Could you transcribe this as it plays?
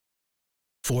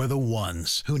For the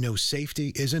ones who know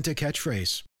safety isn't a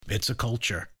catchphrase, it's a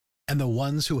culture. And the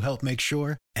ones who help make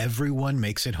sure everyone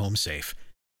makes it home safe.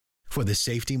 For the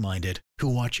safety-minded who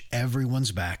watch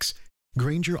everyone's backs,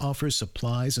 Grainger offers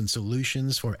supplies and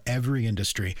solutions for every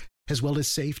industry, as well as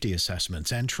safety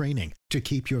assessments and training to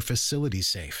keep your facilities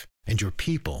safe and your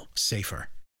people safer.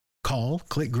 Call,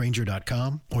 click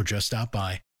Grainger.com, or just stop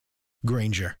by.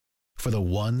 Grainger, for the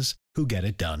ones who get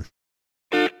it done.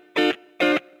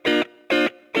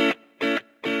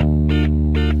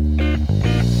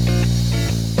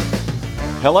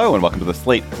 Hello and welcome to the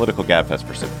Slate Political Gabfest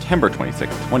for September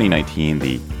 26, 2019,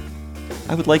 the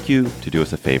I Would Like You to Do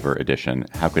Us a Favor edition.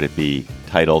 How could it be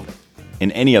titled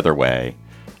in any other way?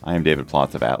 I am David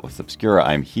Plotz of Atlas Obscura.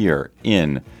 I'm here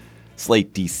in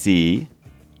Slate, D.C.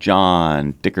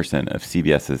 John Dickerson of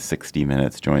CBS's 60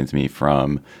 Minutes joins me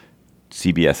from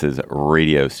CBS's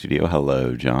radio studio.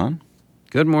 Hello, John.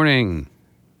 Good morning.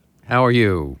 How are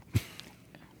you?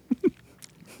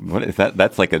 What is that?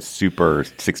 That's like a super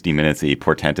 60 Minutes-y,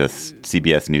 portentous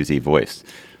CBS Newsy voice.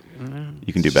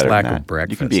 You can do better than that.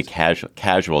 Breakfast. You can be a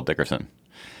casual Dickerson.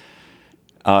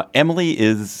 Emily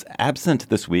is absent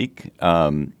this week,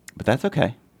 but that's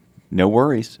okay. No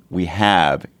worries. We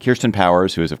have Kirsten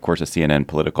Powers, who is, of course, a CNN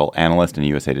political analyst and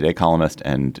USA Today columnist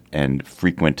and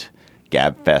frequent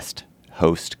Gabfest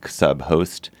host,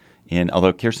 sub-host.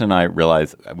 Although Kirsten and I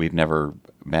realize we've never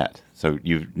met, so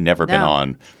you've never been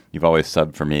on. You've always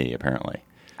subbed for me, apparently.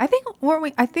 I think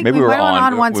Maybe we went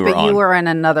on once, but you were in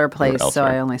another place, so elsewhere.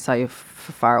 I only saw you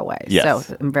far away. Yes.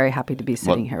 So I'm very happy to be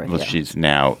sitting here with you. She's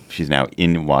now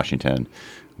in Washington.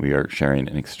 We are sharing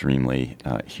an extremely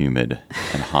humid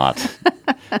and hot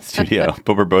studio,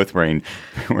 but we're both wearing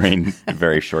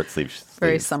very short sleeves.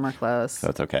 Very summer clothes. So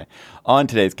it's okay. On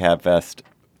today's Gabfest,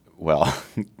 well,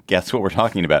 guess what we're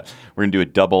talking about? We're going to do a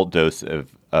double dose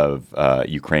of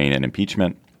Ukraine and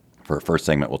impeachment. For our first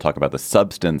segment, we'll talk about the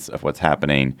substance of what's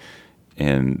happening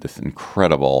in this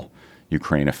incredible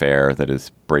Ukraine affair that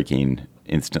is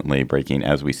instantly breaking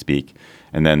as we speak.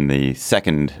 And then the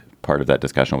second part of that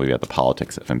discussion will be about the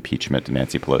politics of impeachment and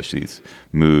Nancy Pelosi's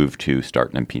move to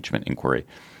start an impeachment inquiry.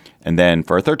 And then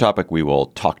for our third topic, we will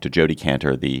talk to Jodi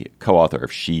Kantor, the co-author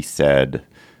of She Said,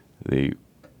 the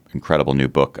incredible new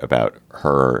book about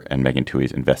her and Megan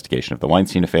Twohey's investigation of the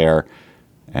Weinstein affair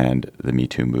and the Me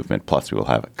Too movement. Plus, we will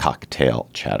have cocktail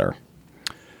chatter.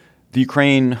 The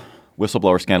Ukraine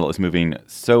whistleblower scandal is moving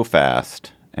so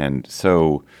fast and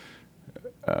so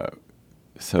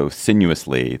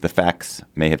sinuously. The facts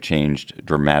may have changed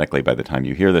dramatically by the time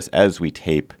you hear this. As we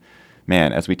tape,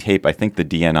 I think the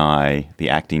DNI, the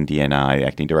acting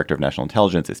director of national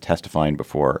intelligence, is testifying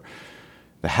before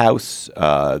the House.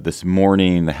 This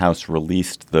morning, the House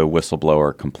released the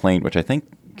whistleblower complaint, which I think,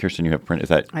 Kirsten, you have printed. Is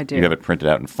that I do. You have it printed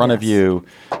out in front of you.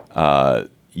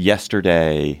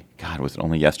 Yesterday, was it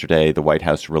only yesterday? The White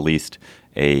House released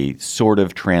a sort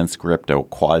of transcript, a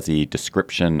quasi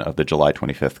description of the July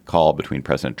 25th call between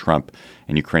President Trump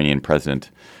and Ukrainian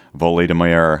President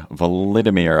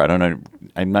Volodymyr. I don't know.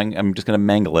 I'm just going to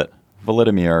mangle it.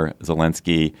 Volodymyr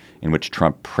Zelensky, in which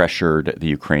Trump pressured the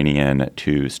Ukrainian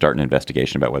to start an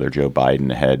investigation about whether Joe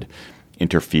Biden had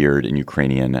interfered in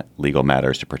Ukrainian legal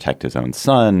matters to protect his own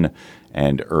son,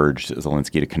 and urged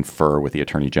Zelensky to confer with the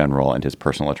attorney general and his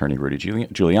personal attorney, Rudy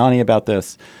Giuliani, about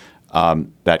this.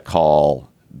 That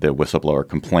call, the whistleblower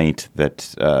complaint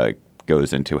that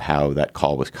goes into how that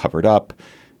call was covered up,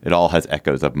 it all has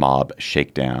echoes of mob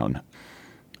shakedown.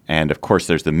 And, of course,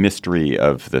 there's the mystery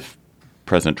of the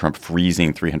President Trump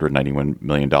freezing $391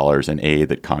 million in aid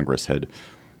that Congress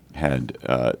had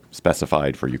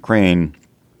specified for Ukraine.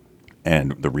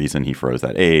 And the reason he froze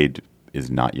that aid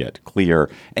is not yet clear.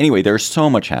 Anyway, there's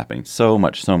so much happening, so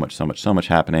much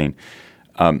happening.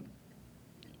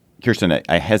 Kirsten,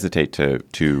 I hesitate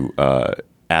to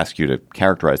ask you to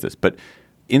characterize this, but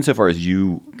insofar as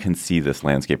you can see this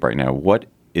landscape right now, what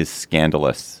is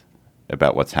scandalous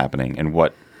about what's happening and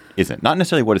what isn't? Not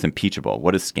necessarily what is impeachable.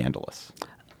 What is scandalous?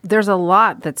 There's a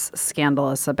lot that's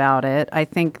scandalous about it. I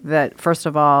think that, first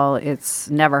of all, it's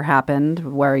never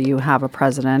happened where you have a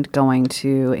president going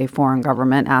to a foreign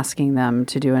government asking them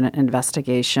to do an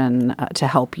investigation to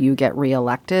help you get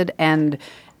reelected and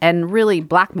really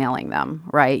blackmailing them,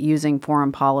 right, using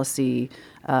foreign policy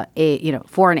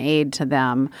foreign aid to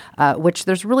them, which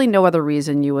there's really no other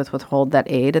reason you would withhold that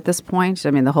aid at this point.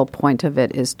 I mean, the whole point of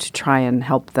it is to try and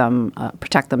help them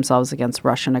protect themselves against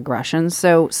Russian aggression.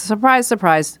 So, surprise,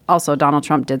 surprise, also Donald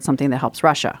Trump did something that helps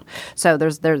Russia. So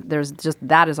there's just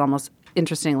that is almost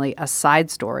interestingly a side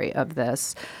story of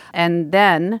this. And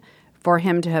then for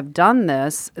him to have done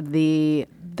this, the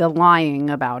lying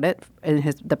about it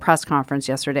in the press conference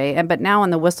yesterday, but now in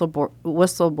the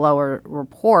whistleblower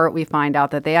report, we find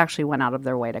out that they actually went out of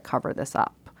their way to cover this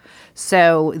up.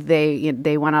 So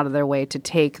they went out of their way to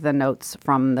take the notes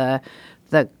from the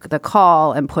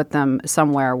call and put them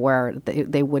somewhere where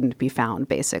they wouldn't be found,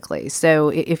 basically. So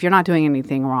if you're not doing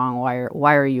anything wrong,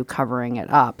 why are you covering it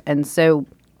up? And so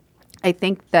I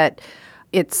think that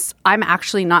I'm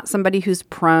actually not somebody who's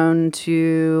prone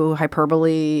to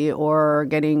hyperbole or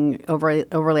getting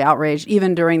overly outraged.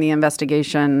 Even during the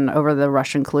investigation over the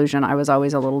Russian collusion, I was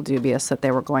always a little dubious that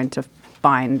they were going to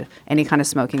find any kind of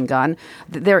smoking gun.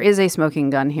 There is a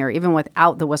smoking gun here, even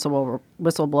without the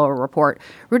whistleblower report.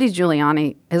 Rudy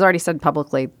Giuliani has already said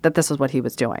publicly that this is what he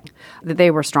was doing, that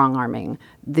they were strong-arming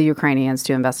the Ukrainians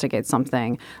to investigate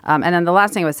something. And then the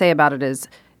last thing I would say about it is,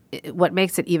 what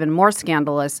makes it even more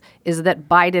scandalous is that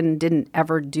Biden didn't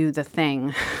ever do the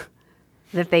thing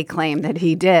that they claim that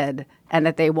he did and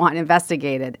that they want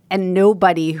investigated. And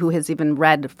nobody who has even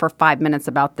read for 5 minutes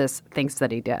about this thinks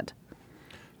that he did.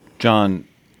 John,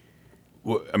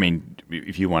 I mean,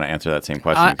 if you want to answer that same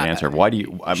question, you can answer. Why do you?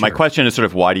 Sure. My question is sort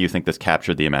of why do you think this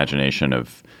captured the imagination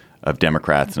of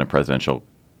Democrats and of presidential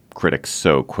critics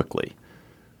so quickly?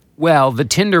 Well, the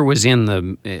tinder was in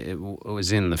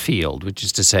the field, which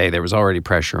is to say there was already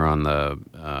pressure on the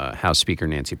House Speaker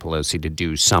Nancy Pelosi to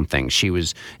do something. She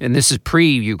was, and this is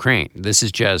pre-Ukraine. This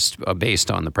is just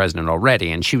based on the president already,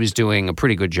 and she was doing a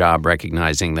pretty good job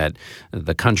recognizing that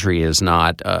the country is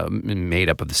not made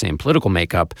up of the same political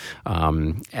makeup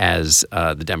as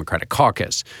the Democratic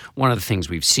caucus. One of the things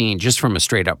we've seen, just from a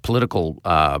straight-up political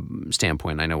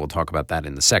standpoint, I know we'll talk about that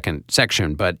in the second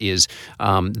section, but is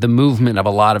the movement of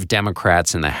a lot of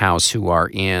Democrats in the House who are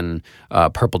in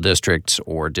purple districts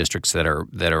or districts that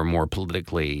are more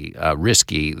politically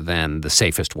risky than the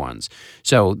safest ones.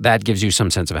 So that gives you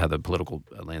some sense of how the political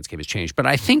landscape has changed. But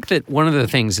I think that one of the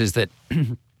things is that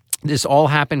this all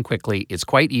happened quickly. It's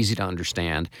quite easy to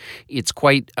understand. It's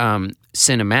quite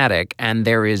cinematic, and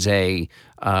there is a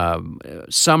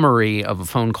summary of a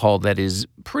phone call that is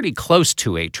pretty close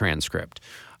to a transcript.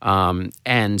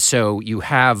 And so you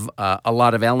have a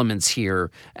lot of elements here.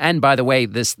 And by the way,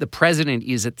 the president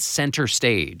is at center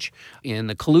stage in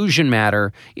the collusion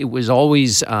matter. It was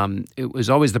always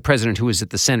the president who was at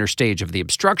the center stage of the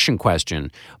obstruction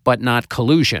question, but not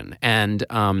collusion. And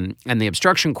the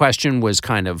obstruction question was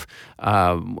kind of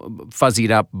fuzzied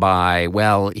up by,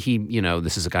 well,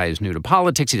 this is a guy who's new to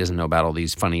politics. He doesn't know about all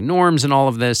these funny norms and all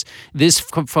of this. This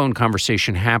phone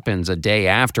conversation happens a day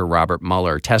after Robert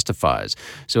Mueller testifies.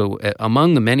 So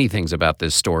among the many things about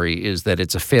this story is that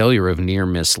it's a failure of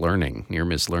near-miss learning.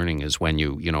 Near-miss learning is when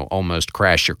you almost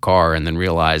crash your car and then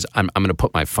realize, I'm going to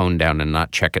put my phone down and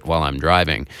not check it while I'm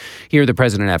driving. Here, the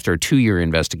president, after a 2-year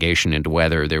investigation into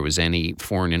whether there was any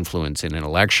foreign influence in an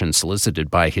election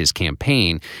solicited by his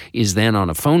campaign, is then on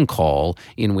a phone call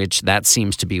in which that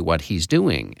seems to be what he's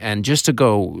doing. And just to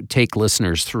go take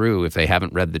listeners through, if they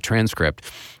haven't read the transcript,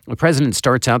 the president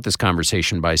starts out this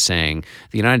conversation by saying,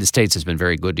 the United States has been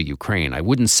very good to Ukraine. I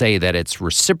wouldn't say that it's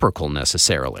reciprocal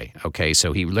necessarily. Okay,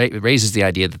 so he raises the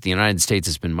idea that the United States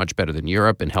has been much better than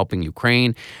Europe in helping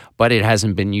Ukraine, but it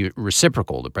hasn't been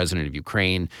reciprocal. The president of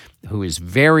Ukraine, who is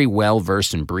very well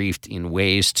versed and briefed in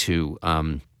ways to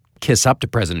kiss up to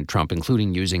President Trump,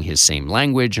 including using his same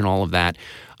language and all of that,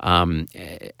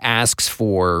 asks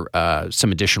for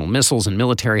some additional missiles and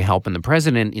military help. And the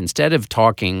president, instead of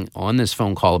talking on this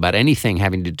phone call about anything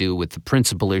having to do with the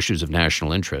principal issues of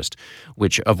national interest,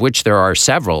 of which there are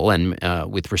several, and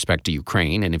with respect to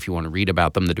Ukraine, and if you want to read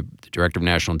about them, the Director of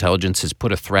National Intelligence has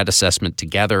put a threat assessment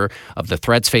together of the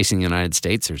threats facing the United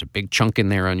States. There's a big chunk in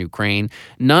there on Ukraine.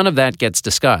 None of that gets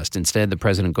discussed. Instead, the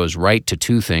president goes right to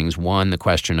two things. One, the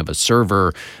question of a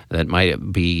server that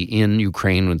might be in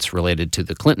Ukraine that's related to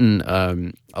the Clinton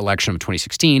election of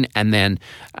 2016, and then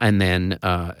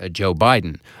Joe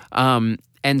Biden.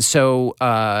 And so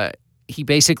he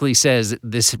basically says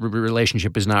this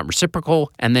relationship is not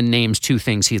reciprocal, and then names two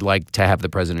things he'd like to have the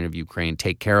president of Ukraine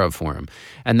take care of for him.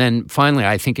 And then finally,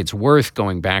 I think it's worth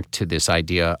going back to this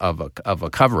idea of a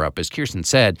cover-up. As Kirsten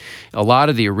said, a lot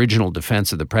of the original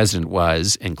defense of the president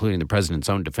was, including the president's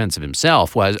own defense of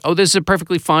himself, was, this is a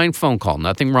perfectly fine phone call.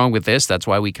 Nothing wrong with this. That's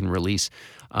why we can release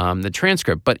the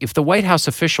transcript. But if the White House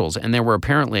officials, and there were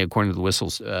apparently, according to the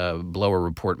whistleblower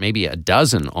report, maybe a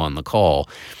dozen on the call,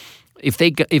 if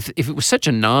it was such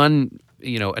a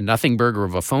nothing burger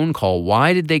of a phone call,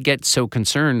 why did they get so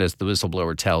concerned, as the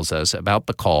whistleblower tells us, about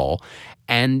the call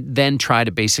and then try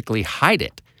to basically hide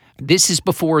it? This is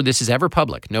before this is ever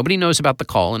public. Nobody knows about the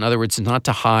call. In other words, it's not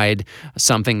to hide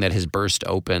something that has burst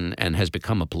open and has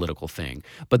become a political thing.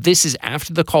 But this is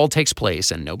after the call takes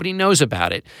place and nobody knows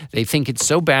about it. They think it's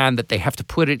so bad that they have to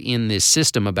put it in this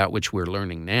system about which we're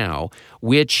learning now,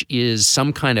 which is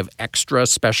some kind of extra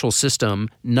special system,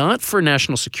 not for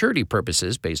national security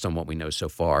purposes, based on what we know so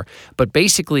far, but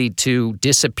basically to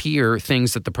disappear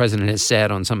things that the president has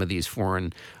said on some of these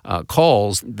foreign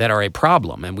calls that are a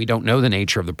problem. And we don't know the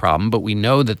nature of the problem. But we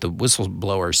know that the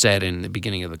whistleblower said in the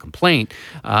beginning of the complaint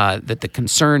that the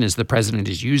concern is the president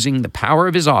is using the power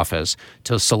of his office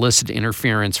to solicit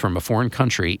interference from a foreign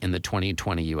country in the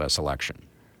 2020 U.S. election.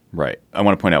 Right. I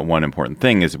want to point out one important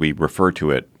thing as we refer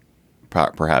to it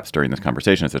perhaps during this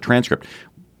conversation as a transcript.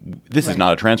 This is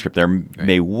not a transcript. There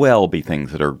may well be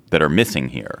things that are missing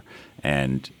here.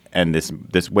 And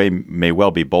this way may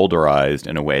well be boulderized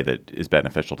in a way that is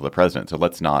beneficial to the president. So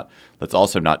let's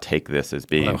also not take this as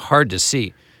being hard to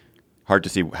see. Hard to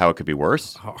see how it could be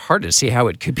worse. Hard to see how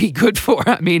it could be good for.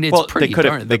 I mean, it's pretty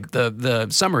darn. The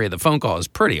summary of the phone call is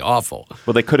pretty awful.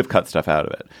 Well, they could have cut stuff out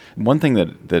of it. One thing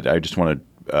that I just want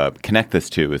to connect this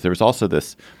to is there was also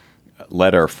this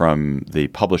letter from the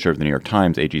publisher of the New York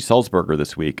Times, A.G. Sulzberger,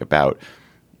 this week about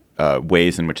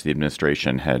ways in which the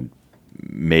administration had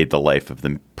made the life of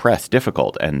the press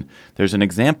difficult. And there's an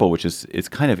example which is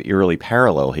kind of eerily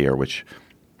parallel here, which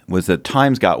was that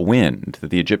Times got wind that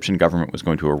the Egyptian government was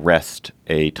going to arrest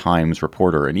a Times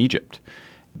reporter in Egypt.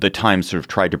 The Times sort of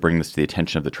tried to bring this to the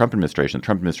attention of the Trump administration. The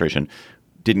Trump administration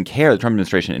didn't care. The Trump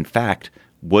administration, in fact,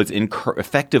 was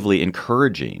effectively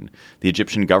encouraging the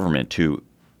Egyptian government to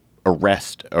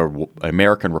arrest an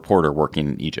American reporter working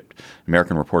in Egypt, an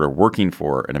American reporter working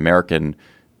for an American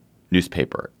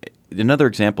newspaper. Another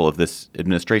example of this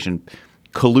administration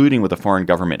colluding with a foreign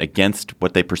government against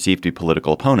what they perceive to be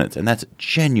political opponents. And that's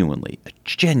genuinely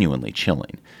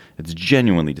chilling. It's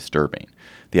genuinely disturbing.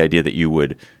 The idea that you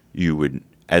would,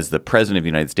 as the president of the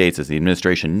United States, as the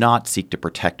administration, not seek to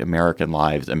protect American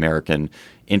lives, American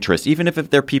interests, even if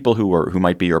they're people who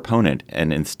might be your opponent,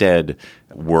 and instead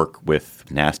work with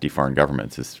nasty foreign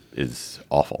governments is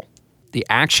awful. The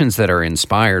actions that are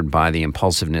inspired by the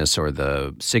impulsiveness or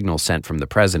the signal sent from the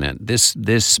president, this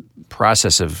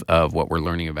process of what we're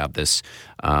learning about this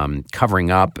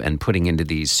covering up and putting into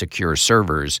these secure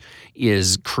servers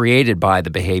is created by the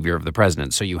behavior of the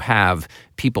president. So you have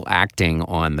people acting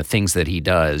on the things that he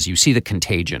does. You see the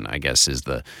contagion, I guess,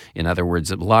 in other words,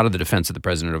 a lot of the defense of the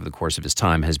president over the course of his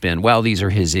time has been, well, these are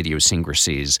his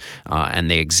idiosyncrasies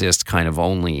and they exist kind of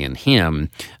only in him.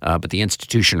 But the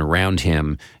institution around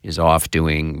him is off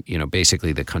doing,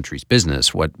 basically the country's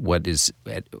business. What is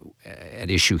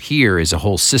at issue here is a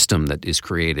whole system that is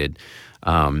created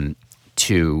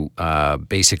to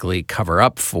basically cover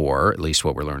up for, at least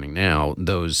what we're learning now,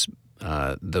 those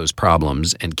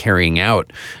problems and carrying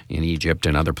out in Egypt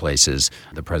and other places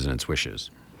the president's wishes.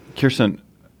 Kirsten,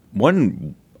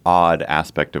 one odd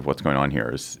aspect of what's going on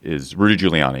here is Rudy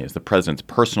Giuliani is the president's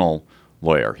personal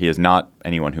lawyer. He is not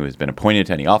anyone who has been appointed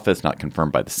to any office, not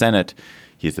confirmed by the Senate.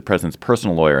 He is the president's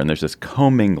personal lawyer, and there's this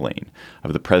commingling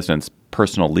of the president's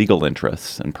personal legal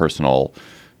interests and personal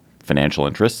financial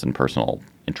interests and personal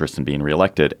interest in being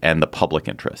reelected and the public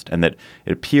interest. And that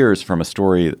it appears from a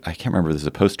story, I can't remember if this is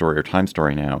a Post story or Time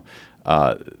story now,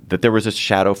 that there was a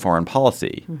shadow foreign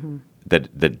policy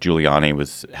that Giuliani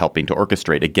was helping to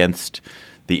orchestrate against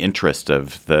the interest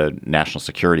of the National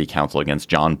Security Council, against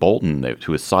John Bolton,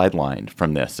 who was sidelined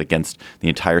from this, against the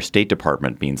entire State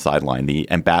Department being sidelined, the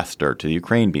ambassador to the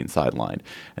Ukraine being sidelined,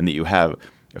 and that you have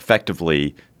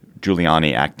effectively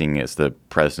Giuliani acting as the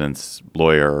president's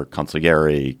lawyer,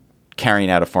 consigliere, carrying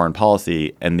out a foreign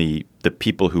policy, and the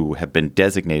people who have been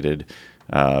designated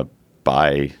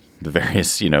by the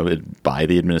various, by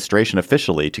the administration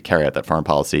officially to carry out that foreign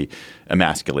policy,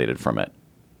 emasculated from it.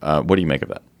 What do you make of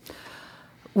that?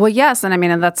 Well, yes.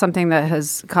 And that's something that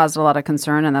has caused a lot of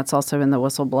concern. And that's also in the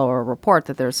whistleblower report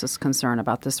that there's this concern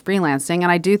about this freelancing.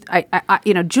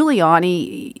 And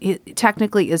Giuliani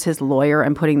technically is his lawyer.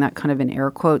 I'm putting that kind of in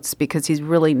air quotes because he's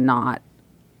really not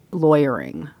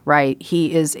lawyering, right?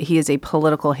 He is a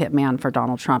political hitman for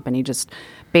Donald Trump. And he just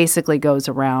basically goes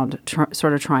around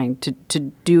sort of trying to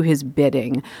do his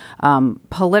bidding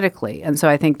politically. And so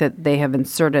I think that they have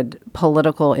inserted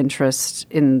political interest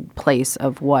in place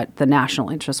of what the national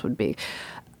interest would be.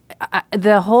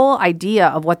 The whole idea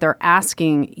of what they're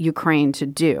asking Ukraine to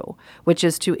do, which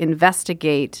is to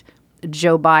investigate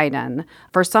Joe Biden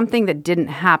for something that didn't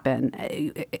happen.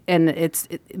 And it's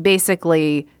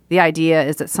basically the idea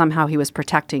is that somehow he was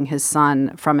protecting his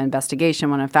son from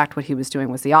investigation when in fact what he was doing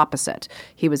was the opposite.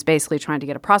 He was basically trying to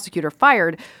get a prosecutor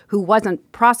fired who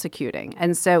wasn't prosecuting.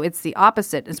 And so it's the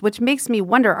opposite, which makes me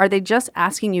wonder, are they just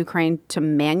asking Ukraine to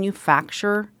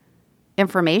manufacture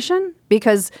information?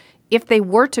 Because if they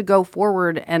were to go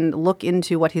forward and look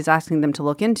into what he's asking them to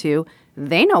look into,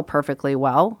 they know perfectly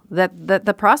well that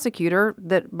the prosecutor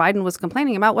that Biden was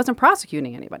complaining about wasn't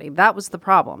prosecuting anybody. That was the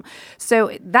problem.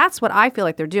 So that's what I feel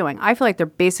like they're doing. I feel like they're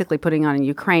basically putting on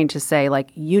Ukraine to say, like,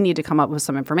 you need to come up with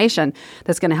some information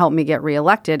that's going to help me get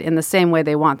reelected, in the same way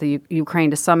they want the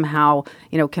Ukraine to somehow,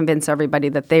 convince everybody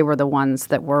that they were the ones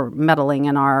that were meddling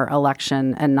in our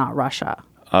election and not Russia.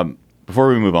 Before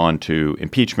we move on to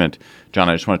impeachment, John,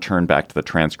 I just want to turn back to the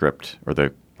transcript, or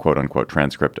the quote unquote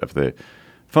transcript of the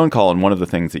phone call. And one of the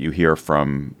things that you hear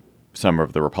from some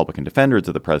of the Republican defenders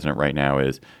of the president right now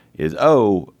is there's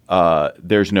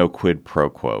no quid pro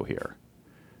quo here.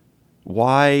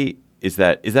 Why is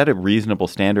that? Is that a reasonable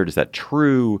standard? Is that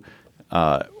true?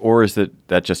 Or is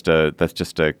that's just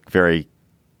a very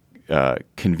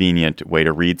convenient way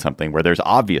to read something where there's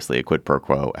obviously a quid pro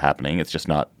quo happening? It's just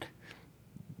not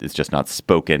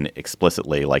spoken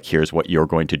explicitly, like, here's what you're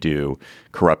going to do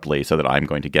corruptly so that I'm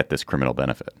going to get this criminal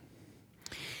benefit.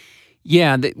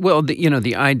 Yeah,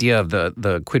 the idea of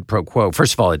the quid pro quo,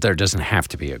 first of all, there doesn't have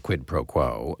to be a quid pro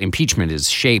quo. Impeachment is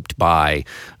shaped by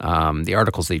the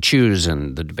articles they choose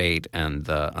and the debate, and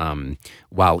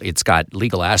while it's got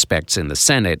legal aspects in the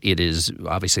Senate, it is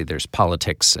obviously there's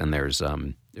politics and there's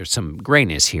some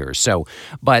grayness here. So,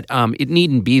 but it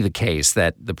needn't be the case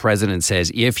that the president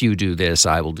says, if you do this,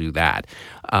 I will do that.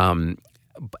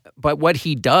 But what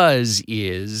he does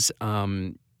is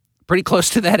pretty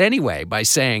close to that anyway, by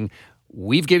saying,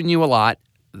 we've given you a lot.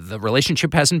 The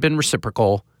relationship hasn't been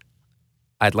reciprocal.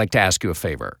 I'd like to ask you a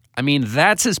favor. I mean,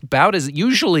 that's about as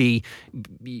usually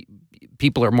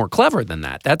people are more clever than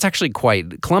that. That's actually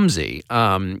quite clumsy.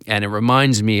 And it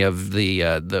reminds me of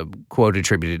the quote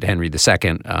attributed to Henry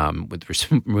II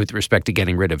with respect to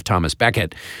getting rid of Thomas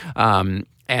Becket.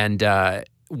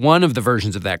 One of the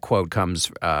versions of that quote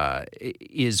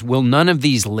is, will none of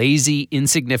these lazy,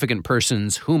 insignificant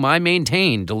persons whom I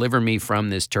maintain deliver me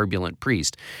from this turbulent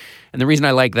priest? And the reason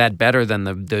I like that better than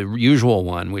the usual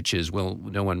one, which is, will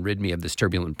no one rid me of this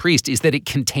turbulent priest, is that it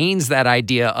contains that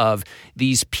idea of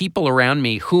these people around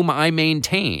me whom I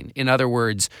maintain. In other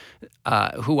words,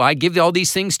 who I give all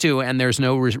these things to, and there's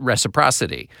no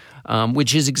reciprocity,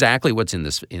 which is exactly what's in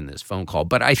this phone call.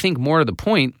 But I think more to the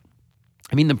point,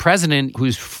 I mean, the president,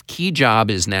 whose key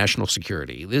job is national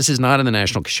security, this is not in the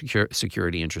national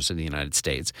security interest of the United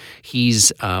States.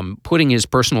 He's putting his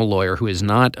personal lawyer, who is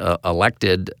not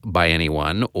elected by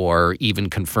anyone or even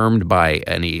confirmed by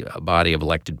any body of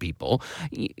elected people,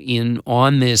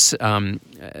 on this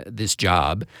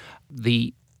job.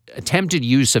 The attempted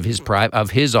use of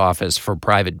his office for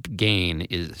private gain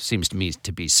seems to me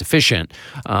to be sufficient.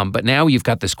 But now you've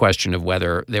got this question of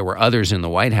whether there were others in the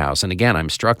White House. And again, I'm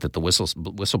struck that the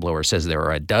whistleblower says there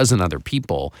are a dozen other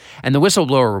people. And the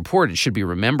whistleblower report, it should be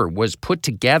remembered, was put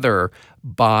together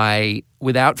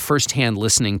without firsthand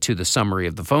listening to the summary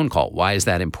of the phone call. Why is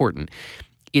that important?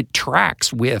 It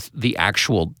tracks with the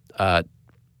actual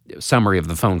summary of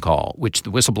the phone call, which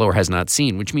the whistleblower has not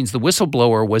seen, which means the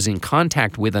whistleblower was in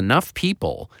contact with enough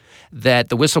people that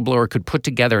the whistleblower could put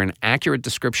together an accurate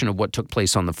description of what took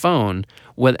place on the phone,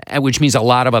 which means a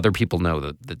lot of other people know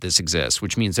that this exists,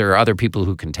 which means there are other people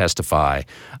who can testify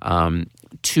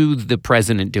to the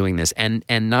president doing this, and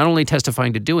not only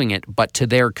testifying to doing it, but to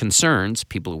their concerns,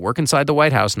 people who work inside the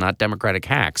White House, not Democratic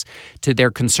hacks, to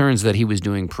their concerns that he was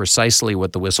doing precisely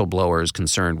what the whistleblower is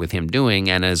concerned with him doing,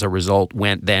 and as a result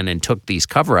went then and took these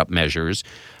cover-up measures.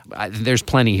 There's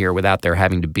plenty here without there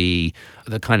having to be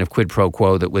the kind of quid pro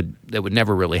quo that would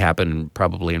never really happen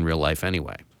probably in real life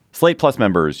anyway. Slate Plus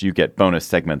members, you get bonus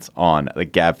segments on the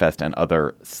GabFest and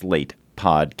other Slate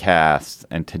podcasts.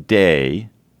 And today,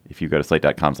 if you go to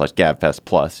slate.com/GabFest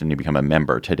Plus and you become a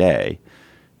member today,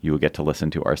 you will get to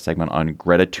listen to our segment on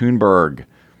Greta Thunberg,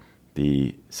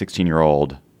 the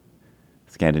 16-year-old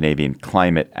Scandinavian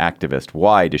climate activist.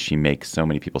 Why does she make so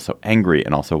many people so angry?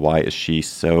 And also, why is she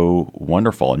so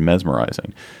wonderful and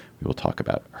mesmerizing? We will talk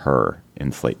about her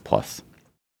in Slate Plus.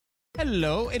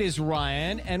 Hello, it is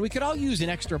Ryan, and we could all use an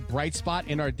extra bright spot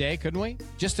in our day, couldn't we?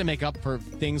 Just to make up for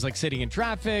things like sitting in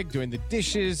traffic, doing the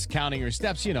dishes, counting your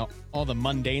steps, all the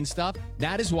mundane stuff.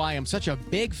 That is why I'm such a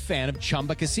big fan of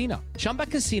Chumba Casino. Chumba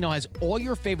Casino has all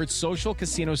your favorite social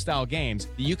casino-style games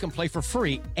that you can play for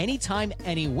free anytime,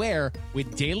 anywhere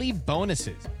with daily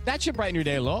bonuses. That should brighten your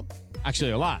day a little.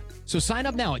 Actually, a lot. So sign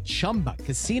up now at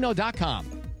ChumbaCasino.com.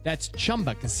 That's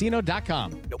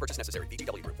ChumbaCasino.com. No purchase necessary.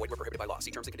 VGW Group. Void where prohibited by law.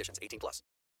 See terms and conditions. 18+.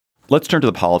 Let's turn to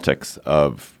the politics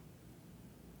of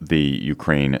the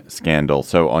Ukraine scandal.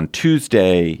 So on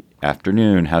Tuesday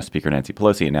afternoon, House Speaker Nancy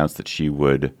Pelosi announced that she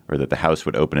would, or that the House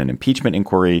would open an impeachment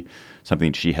inquiry,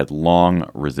 something she had long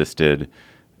resisted.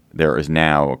 There is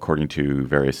now, according to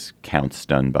various counts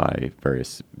done by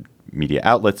various media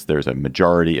outlets, there's a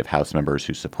majority of House members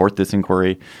who support this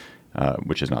inquiry,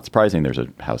 which is not surprising. There's a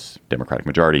House Democratic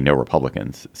majority. No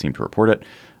Republicans seem to report it.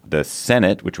 The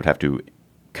Senate, which would have to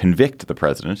convict the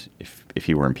president if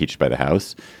he were impeached by the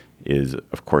House, is,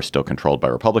 of course, still controlled by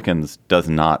Republicans. Does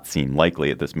not seem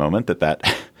likely at this moment that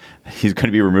he's going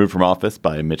to be removed from office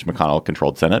by a Mitch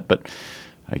McConnell-controlled Senate. But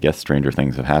I guess stranger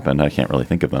things have happened. I can't really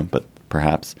think of them, but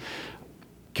perhaps.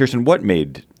 Kirsten, what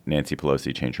made Nancy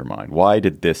Pelosi change her mind? Why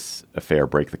did this affair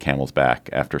break the camel's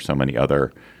back after so many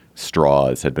other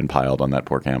straws had been piled on that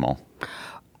poor camel?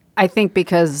 I think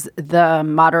because the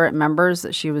moderate members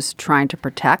that she was trying to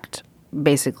protect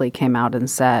basically came out and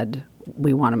said,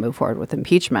 we want to move forward with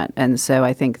impeachment. And so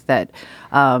I think that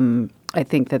her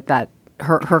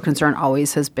concern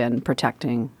always has been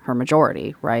protecting her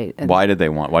majority, right? And why did the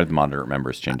moderate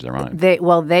members change their mind?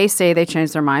 They say they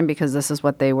changed their mind because this is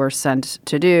what they were sent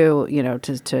to do,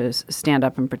 to stand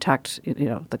up and protect,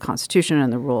 the Constitution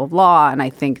and the rule of law. And I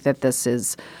think that this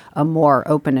is a more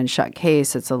open and shut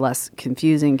case. It's a less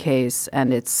confusing case,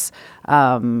 and it's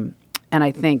and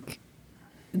I think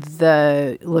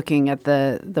looking at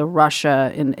the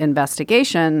Russia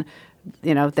investigation,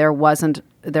 there was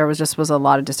a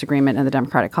lot of disagreement in the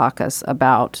Democratic caucus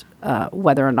about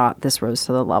whether or not this rose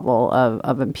to the level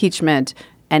of impeachment,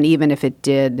 and even if it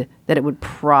did, that it would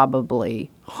probably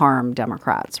harm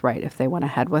Democrats, right, if they went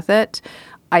ahead with it.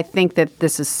 I think that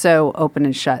this is so open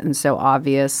and shut and so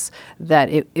obvious that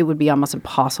it would be almost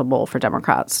impossible for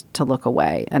Democrats to look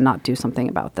away and not do something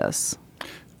about this.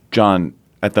 John,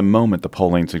 at the moment, the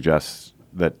polling suggests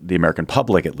that the American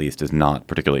public, at least, is not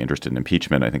particularly interested in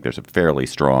impeachment. I think there's a fairly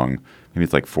strong, maybe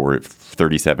it's like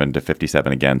 37 to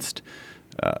 57 against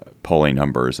polling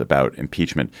numbers about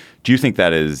impeachment. Do you think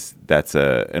that's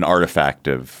an artifact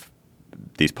of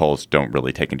these polls don't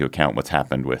really take into account what's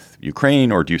happened with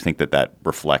Ukraine, or do you think that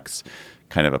reflects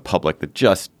kind of a public that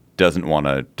just doesn't want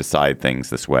to decide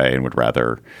things this way and would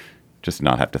rather just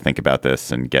not have to think about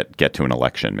this and get to an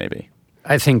election maybe?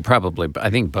 I think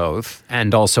both,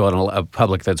 and also a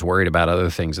public that's worried about other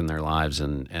things in their lives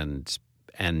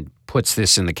and puts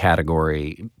this in the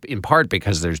category in part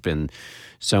because there's been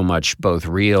so much both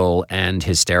real and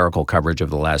hysterical coverage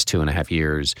of the last 2.5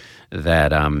 years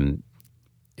that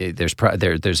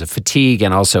there's a fatigue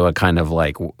and also a kind of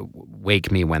like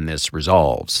wake me when this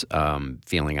resolves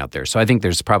feeling out there. So I think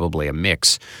there's probably a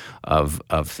mix of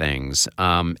things,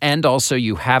 and also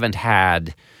you haven't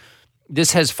had.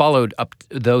 This has followed up,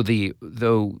 though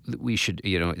we should,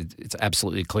 it's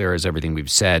absolutely clear, as everything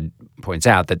we've said points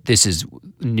out, that this is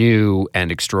new and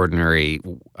extraordinary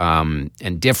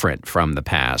and different from the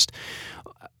past.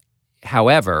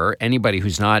 However, anybody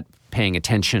who's not paying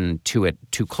attention to it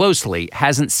too closely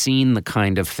hasn't seen the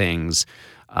kind of things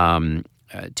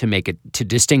to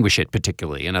distinguish it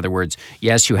particularly. In other words,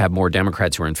 yes, you have more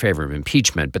Democrats who are in favor of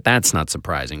impeachment, but that's not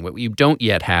surprising. What you don't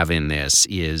yet have in this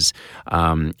is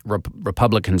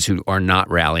Republicans who are not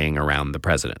rallying around the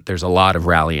president. There's a lot of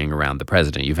rallying around the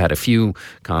president. You've had a few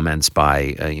comments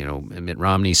by, Mitt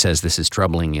Romney says this is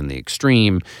troubling in the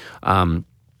extreme.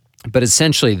 But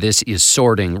essentially, this is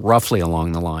sorting roughly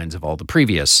along the lines of all the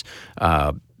previous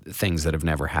things that have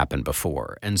never happened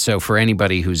before. And so for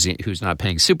anybody who's not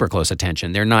paying super close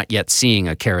attention, they're not yet seeing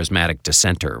a charismatic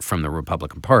dissenter from the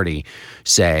Republican Party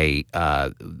say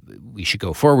we should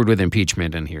go forward with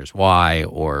impeachment and here's why,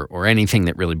 or anything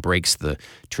that really breaks the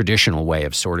traditional way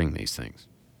of sorting these things.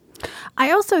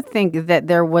 I also think that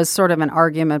there was sort of an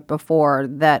argument before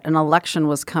that an election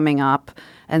was coming up,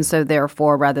 and so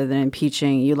therefore, rather than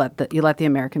impeaching, you let the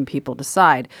American people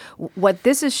decide. What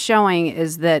this is showing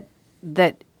is that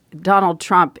Donald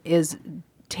Trump is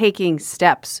taking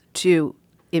steps to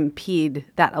impede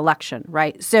that election,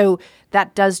 right? So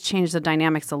that does change the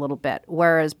dynamics a little bit.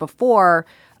 Whereas before,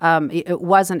 it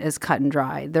wasn't as cut and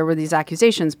dry. There were these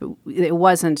accusations, but it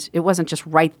wasn't just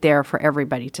right there for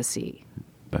everybody to see.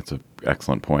 That's an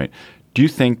excellent point. Do you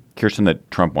think, Kirsten,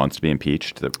 that Trump wants to be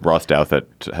impeached? That Ross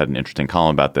Douthat had an interesting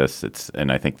column about this.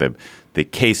 And I think the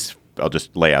case I'll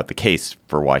just lay out the case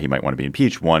for why he might want to be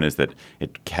impeached. One is that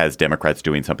it has Democrats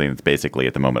doing something that's basically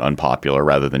at the moment unpopular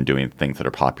rather than doing things that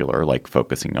are popular, like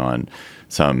focusing on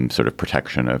some sort of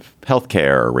protection of health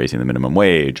care or raising the minimum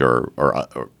wage or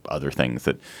other things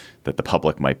that the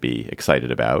public might be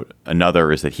excited about.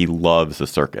 Another is that he loves the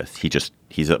circus.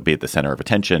 He's be at the center of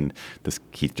attention.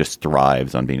 He just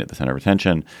thrives on being at the center of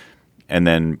attention. And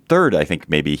then third, I think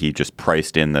maybe he just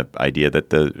priced in the idea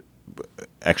that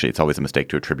actually it's always a mistake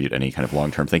to attribute any kind of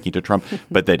long-term thinking to Trump,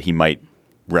 but that he might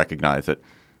recognize that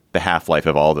the half-life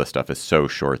of all this stuff is so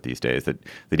short these days that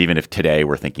even if today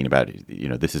we're thinking about,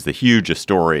 this is the hugest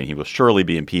story and he will surely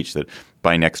be impeached, that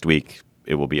by next week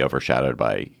it will be overshadowed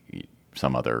by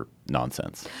some other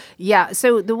nonsense. Yeah.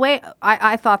 So the way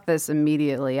I thought this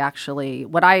immediately, actually,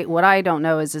 what I don't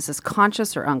know is this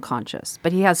conscious or unconscious,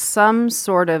 but he has some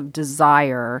sort of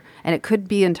desire, and it could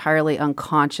be entirely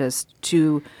unconscious,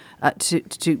 to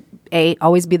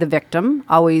always be the victim,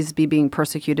 always be being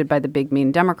persecuted by the big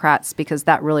mean Democrats, because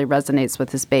that really resonates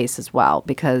with his base as well.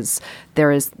 Because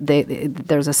there's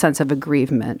a sense of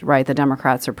aggrievement, right? The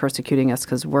Democrats are persecuting us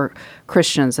because we're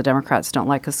Christians. The Democrats don't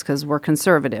like us because we're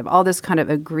conservative. All this kind of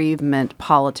aggrievement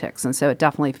politics, and so it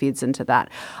definitely feeds into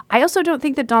that. I also don't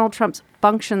think that Donald Trump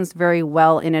functions very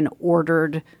well in an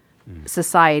ordered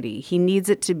society. He needs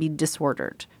it to be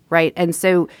disordered, right? And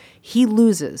so he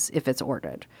loses if it's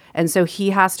ordered. And so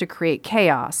he has to create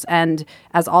chaos, and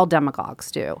as all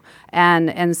demagogues do.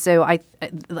 And so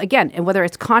again, and whether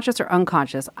it's conscious or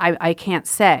unconscious, I can't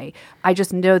say. I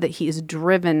just know that he is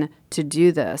driven to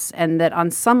do this, and that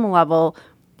on some level,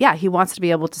 yeah, he wants to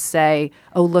be able to say,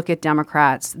 oh, look at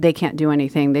Democrats. They can't do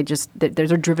anything. They're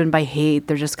driven by hate.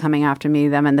 They're just coming after me,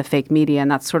 them and the fake media.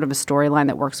 And that's sort of a storyline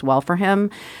that works well for him.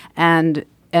 And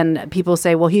people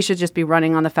say, well, he should just be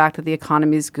running on the fact that the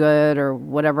economy is good or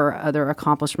whatever other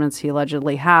accomplishments he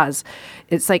allegedly has.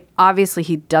 It's like, obviously,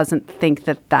 he doesn't think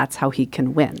that that's how he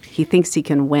can win. He thinks he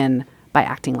can win by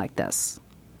acting like this.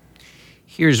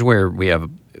 Here's where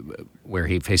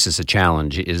he faces a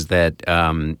challenge, is that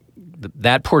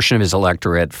that portion of his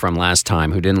electorate from last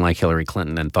time who didn't like Hillary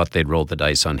Clinton and thought they'd rolled the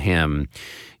dice on him,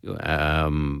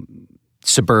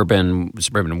 suburban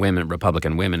women,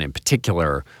 Republican women in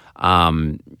particular,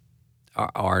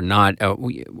 are not.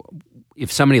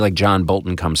 If somebody like John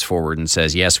Bolton comes forward and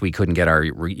says, yes, we couldn't get our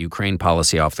Ukraine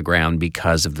policy off the ground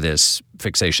because of this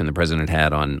fixation the president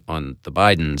had on the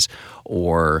Bidens,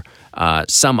 or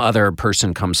some other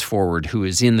person comes forward who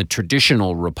is in the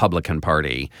traditional Republican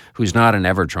Party, who's not an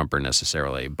ever-Trumper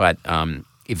necessarily, but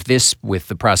if this, with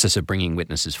the process of bringing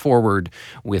witnesses forward,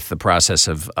 with the process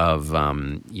of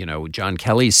John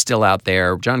Kelly's still out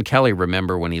there. John Kelly,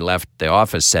 remember when he left the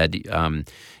office, said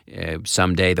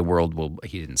someday the world will,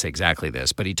 he didn't say exactly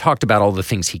this, but he talked about all the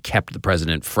things he kept the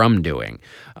president from doing.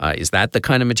 Is that the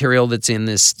kind of material that's in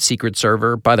this secret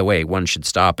server? By the way, one should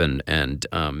stop and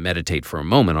meditate for a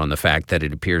moment on the fact that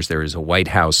it appears there is a White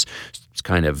House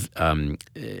kind of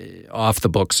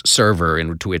off-the-books server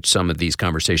into which some of these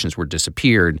conversations were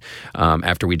disappeared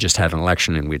after we just had an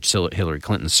election in which Hillary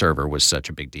Clinton's server was such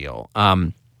a big deal.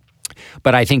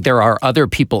 But I think there are other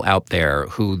people out there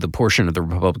who the portion of the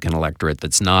Republican electorate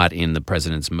that's not in the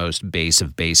president's most base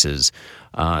of bases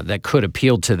that could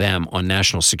appeal to them on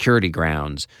national security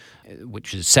grounds,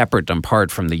 which is separate and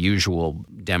apart from the usual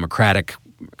Democratic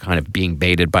kind of being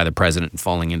baited by the president and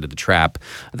falling into the trap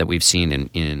that we've seen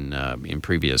in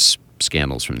previous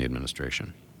scandals from the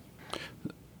administration.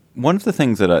 One of the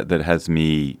things that has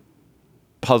me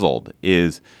puzzled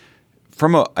is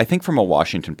from a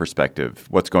Washington perspective,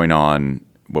 what's going on,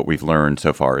 what we've learned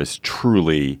so far is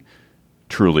truly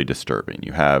disturbing.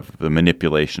 You have the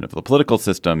manipulation of the political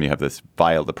system. You have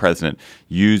the president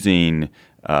using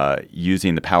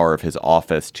the power of his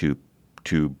office to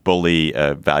bully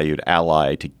a valued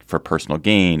ally for personal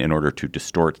gain in order to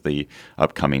distort the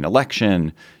upcoming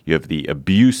election. You have the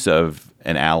abuse of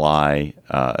an ally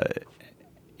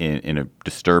in a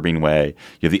disturbing way.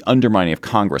 You have the undermining of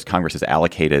Congress. Congress has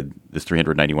allocated this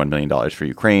 $391 million for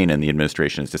Ukraine, and the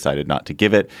administration has decided not to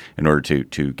give it in order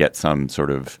to get some sort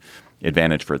of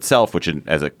advantage for itself, which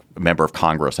as a member of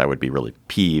Congress, I would be really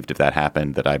peeved if that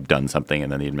happened, that I've done something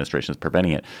and then the administration is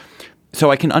preventing it. So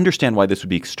I can understand why this would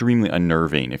be extremely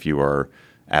unnerving if you are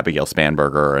Abigail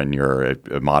Spanberger and you're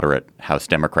a moderate House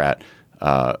Democrat,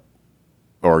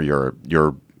 or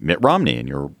you're Mitt Romney and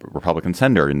you're a Republican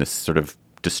senator, in this sort of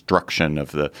destruction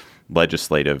of the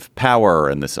legislative power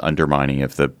and this undermining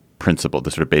of the principle,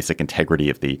 the sort of basic integrity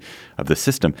of the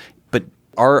system. But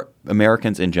are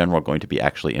Americans in general going to be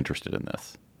actually interested in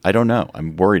this? I don't know.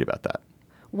 I'm worried about that.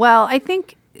 Well, I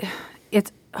think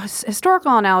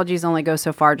historical analogies only go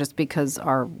so far just because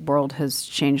our world has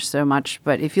changed so much.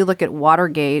 But if you look at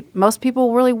Watergate, most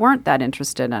people really weren't that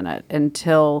interested in it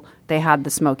until they had the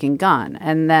smoking gun.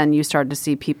 And then you started to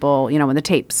see people, when the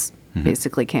tapes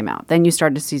basically came out, then you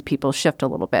started to see people shift a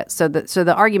little bit. So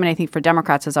the argument, I think, for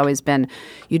Democrats has always been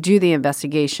you do the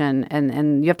investigation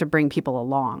and you have to bring people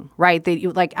along, right?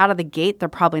 Out of the gate, they're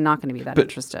probably not going to be that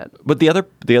interested. But the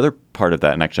other part of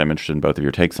that, and actually I'm interested in both of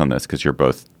your takes on this because you're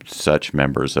both such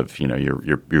members of,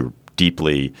 you're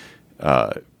deeply,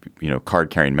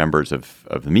 card-carrying members of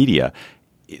the media.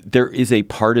 There is a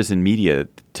partisan media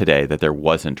today that there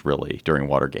wasn't really during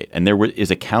Watergate. And there is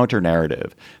a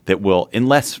counter-narrative that will,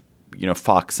 unless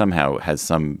Fox somehow has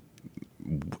some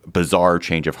bizarre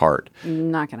change of heart.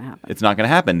 Not going to happen. It's not going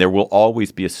to happen. There will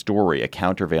always be a story, a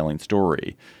countervailing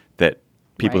story that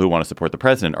people who want to support the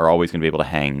president are always going to be able to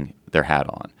hang their hat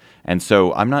on. And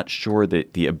so I'm not sure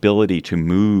that the ability to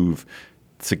move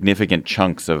significant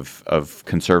chunks of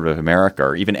conservative America,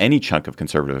 or even any chunk of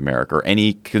conservative America, or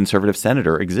any conservative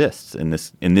senator exists in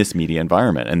this media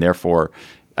environment. And therefore,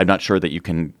 I'm not sure that you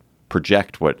can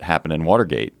project what happened in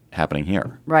Watergate happening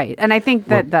here. Right. And I think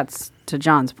that's to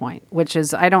John's point, which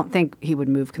is I don't think he would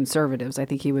move conservatives. I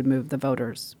think he would move the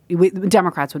voters.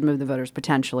 Democrats would move the voters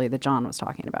potentially that John was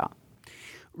talking about.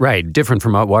 Right. Different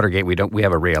from Watergate, we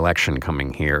have a re-election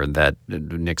coming here that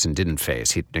Nixon didn't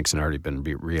face. Nixon had already been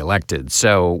re-elected.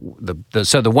 So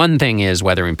the one thing is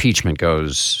whether impeachment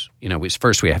goes,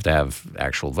 first we have to have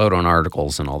actual vote on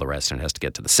articles and all the rest, and it has to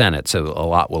get to the Senate. So a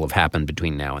lot will have happened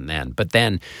between now and then. But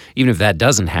then even if that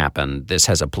doesn't happen, this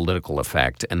has a political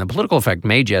effect. And the political effect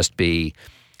may just be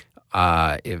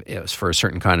it was for a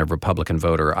certain kind of Republican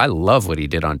voter. I love what he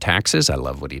did on taxes. I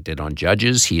love what he did on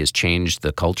judges. He has changed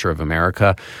the culture of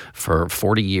America for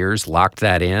 40 years, locked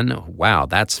that in. Wow,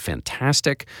 that's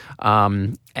fantastic.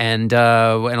 And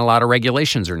a lot of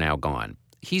regulations are now gone.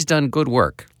 He's done good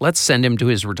work. Let's send him to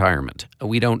his retirement.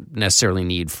 We don't necessarily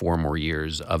need 4 more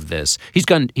years of this. He's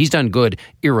done good,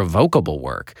 irrevocable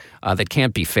work that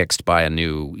can't be fixed by a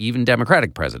new, even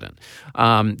Democratic president.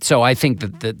 So I think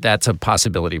that's a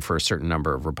possibility for a certain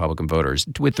number of Republican voters.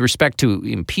 With respect to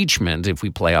impeachment, if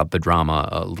we play out the drama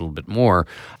a little bit more,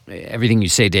 everything you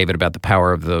say, David, about the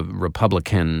power of the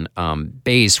Republican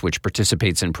base, which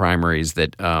participates in primaries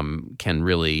that can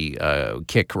really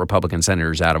kick Republican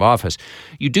senators out of office.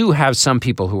 You do have some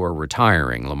people who are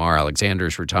retiring. Lamar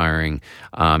Alexander's retiring.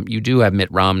 You do have Mitt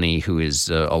Romney, who is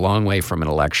a long way from an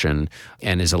election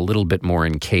and is a little bit more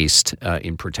encased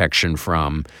in protection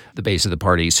from the base of the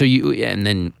party. So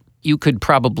you could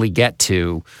probably get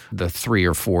to the 3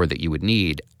 or 4 that you would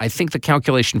need. I think the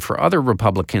calculation for other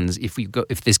Republicans,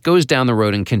 if this goes down the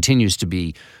road and continues to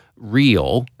be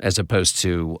real as opposed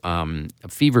to a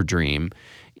fever dream,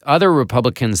 other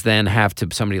Republicans then have to,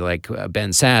 somebody like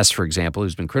Ben Sasse, for example,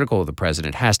 who's been critical of the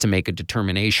president, has to make a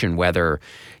determination whether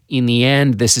in the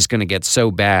end this is going to get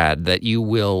so bad that you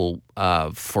will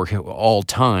for all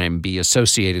time be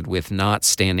associated with not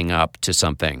standing up to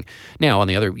something. Now, on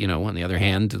the other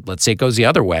hand, let's say it goes the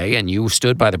other way and you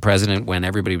stood by the president when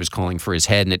everybody was calling for his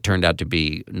head and it turned out to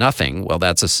be nothing. Well,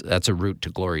 that's a route to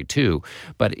glory too.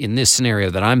 But in this scenario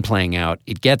that I'm playing out,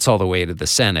 it gets all the way to the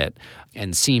Senate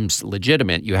and seems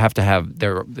legitimate. You have to have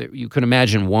you could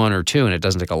imagine 1 or 2, and it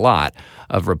doesn't take a lot,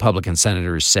 of Republican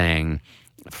senators saying,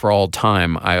 for all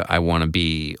time, I want to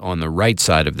be on the right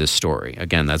side of this story.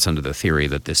 Again, that's under the theory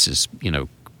that this is,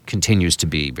 continues to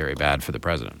be very bad for the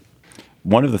president.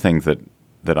 One of the things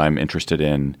that I'm interested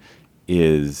in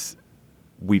is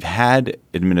we've had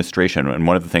administration, and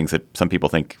one of the things that some people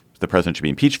think the president should be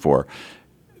impeached for,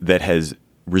 that has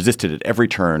resisted at every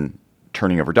turn,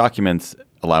 turning over documents,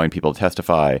 allowing people to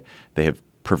testify. They have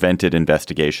prevented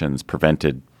investigations,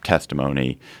 prevented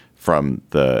testimony from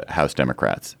the House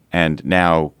Democrats. And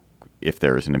now, if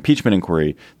there is an impeachment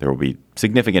inquiry, there will be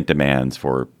significant demands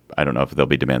for, I don't know if there'll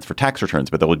be demands for tax returns,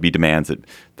 but there would be demands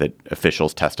that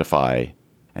officials testify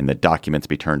and that documents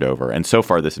be turned over. And so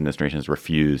far, this administration has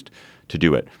refused to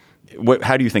do it.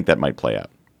 How do you think that might play out?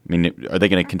 I mean, are they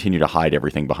going to continue to hide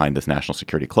everything behind this national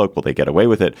security cloak? Will they get away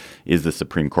with it? Is the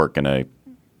Supreme Court going to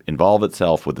involve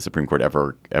itself? Would the Supreme Court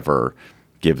ever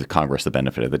give Congress the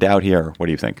benefit of the doubt here? What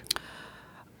do you think?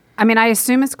 I mean, I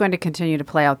assume it's going to continue to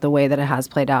play out the way that it has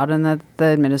played out, and that the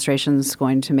administration is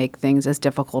going to make things as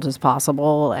difficult as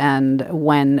possible. And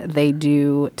when they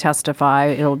do testify,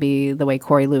 it'll be the way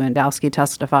Corey Lewandowski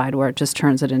testified, where it just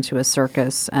turns it into a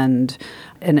circus and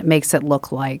it makes it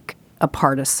look like a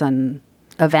partisan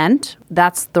event.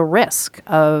 That's the risk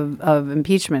of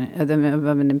impeachment, of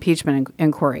an impeachment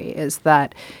inquiry, is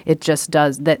that it just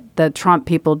does, that the Trump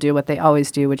people do what they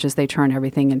always do, which is they turn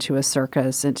everything into a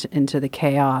circus, into the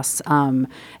chaos, and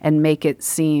make it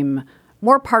seem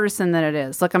more partisan than it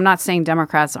is. Look, I'm not saying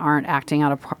Democrats aren't acting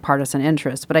out of partisan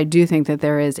interest, but I do think that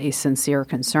there is a sincere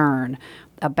concern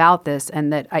about this,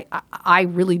 and that I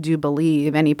really do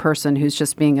believe any person who's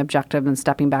just being objective and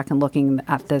stepping back and looking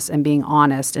at this and being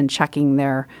honest and checking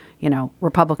their,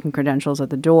 Republican credentials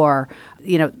at the door,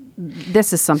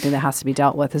 this is something that has to be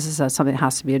dealt with. This is something that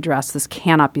has to be addressed. This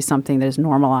cannot be something that is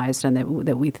normalized, and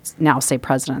that we now say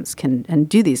presidents can and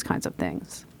do these kinds of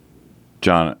things.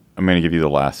 John, I'm going to give you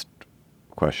the last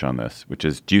question on this, which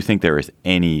is, do you think there is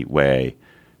any way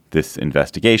this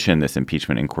investigation, this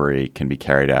impeachment inquiry, can be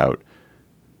carried out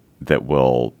that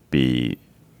will be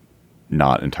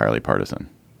not entirely partisan?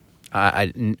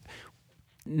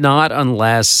 Not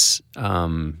unless,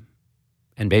 and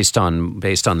based on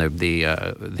the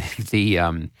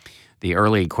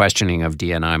early questioning of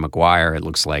DNI McGuire, it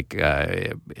looks like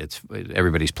it's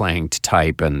everybody's playing to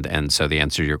type, and so the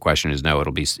answer to your question is no.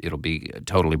 It'll be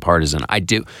totally partisan. I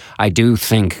do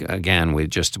think, again,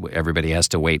 everybody has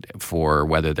to wait for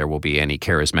whether there will be any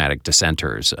charismatic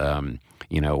dissenters.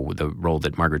 The role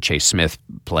that Margaret Chase Smith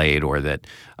played, or that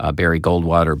Barry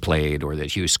Goldwater played, or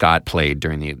that Hugh Scott played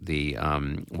during the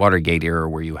Watergate era,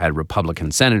 where you had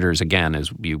Republican senators. Again,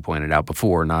 as you pointed out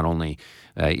before, not only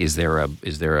is there a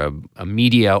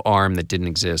media arm that didn't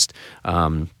exist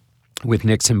with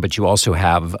Nixon, but you also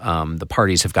have the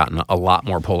parties have gotten a lot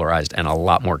more polarized and a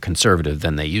lot more conservative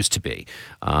than they used to be.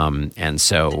 And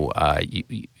so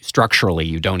structurally,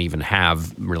 you don't even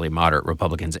have really moderate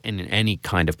Republicans in any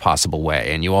kind of possible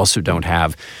way. And you also don't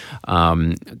have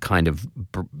kind of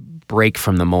break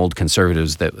from the mold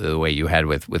conservatives the way you had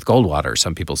with Goldwater.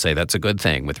 Some people say that's a good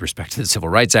thing with respect to the Civil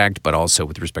Rights Act, but also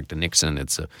with respect to Nixon,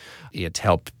 it's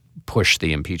helped push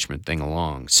the impeachment thing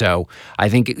along. So I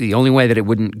think the only way that it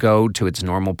wouldn't go to its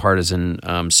normal partisan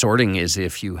sorting is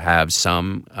if you have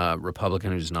some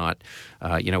Republican who's not,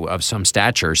 of some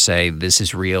stature say this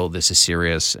is real, this is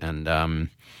serious, and we'll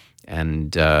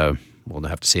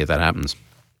have to see if that happens.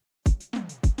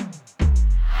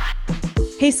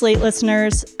 Hey, Slate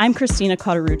listeners, I'm Christina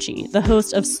Cauterucci, the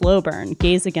host of Slow Burn,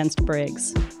 Gays Against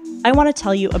Briggs. I want to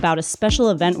tell you about a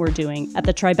special event we're doing at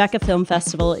the Tribeca Film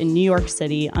Festival in New York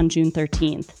City on June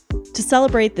 13th. To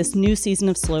celebrate this new season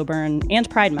of Slow Burn and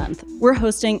Pride Month, we're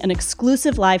hosting an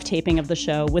exclusive live taping of the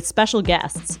show with special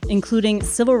guests, including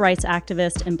civil rights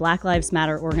activist and Black Lives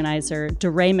Matter organizer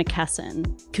DeRay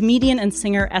McKesson, comedian and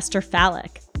singer Esther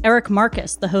Fallick, Eric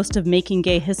Marcus, the host of Making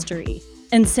Gay History,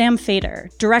 and Sam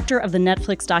Feder, director of the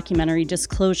Netflix documentary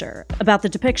Disclosure, about the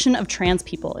depiction of trans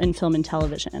people in film and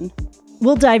television.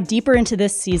 We'll dive deeper into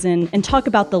this season and talk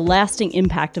about the lasting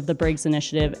impact of the Briggs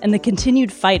Initiative and the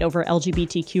continued fight over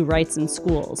LGBTQ rights in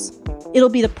schools. It'll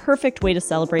be the perfect way to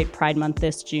celebrate Pride Month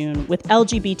this June with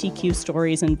LGBTQ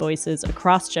stories and voices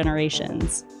across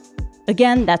generations.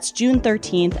 Again, that's June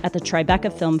 13th at the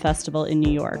Tribeca Film Festival in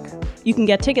New York. You can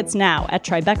get tickets now at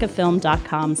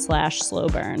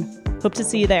tribecafilm.com/slowburn. Hope to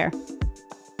see you there.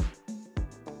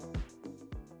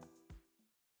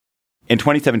 In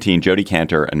 2017, Jodi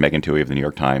Kantor and Megan Twohey of the New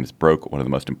York Times broke one of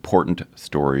the most important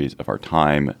stories of our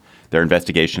time. Their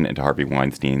investigation into Harvey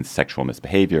Weinstein's sexual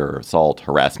misbehavior, assault,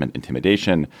 harassment,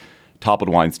 intimidation, toppled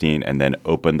Weinstein and then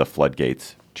opened the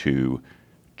floodgates to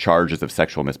charges of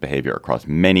sexual misbehavior across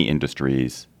many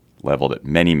industries, leveled at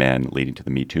many men, leading to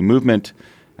the Me Too movement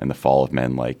and the fall of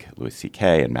men like Louis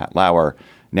C.K. and Matt Lauer.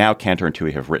 Now, Kantor and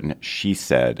Twohey have written She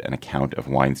Said, an account of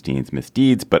Weinstein's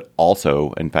misdeeds, but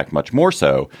also, in fact, much more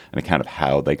so, an account of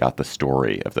how they got the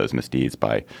story of those misdeeds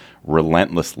by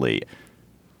relentlessly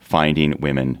finding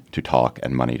women to talk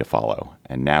and money to follow.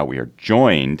 And now we are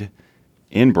joined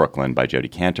in Brooklyn by Jodi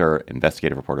Kantor,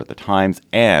 investigative reporter at The Times,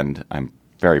 and I'm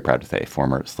very proud to say,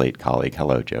 former Slate colleague.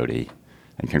 Hello, Jodi,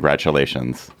 and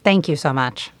congratulations. Thank you so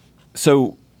much.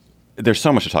 So there's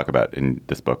so much to talk about in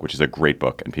this book, which is a great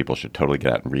book, and people should totally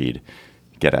get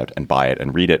out and buy it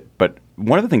and read it. But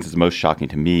one of the things that's most shocking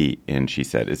to me in She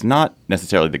Said is not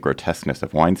necessarily the grotesqueness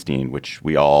of Weinstein, which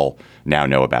we all now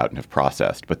know about and have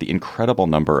processed, but the incredible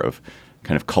number of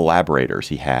kind of collaborators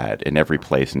he had in every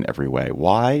place in every way.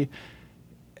 Why,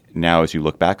 now as you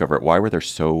look back over it, why were there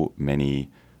so many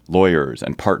lawyers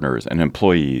and partners and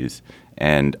employees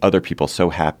and other people so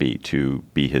happy to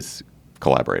be his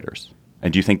collaborators?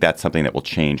 And do you think that's something that will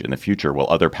change in the future? Will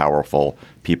other powerful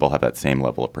people have that same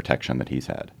level of protection that he's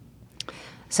had?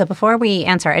 So before we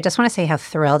answer, I just want to say how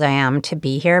thrilled I am to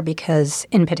be here because,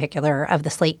 in particular, of the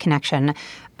Slate connection.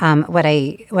 What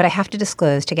I have to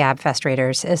disclose to GabFest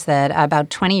readers is that about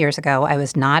 20 years ago, I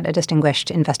was not a distinguished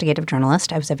investigative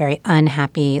journalist. I was a very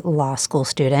unhappy law school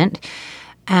student.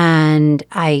 And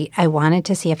I wanted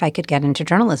to see if I could get into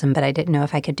journalism, but I didn't know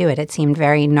if I could do it. It seemed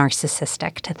very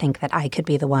narcissistic to think that I could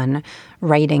be the one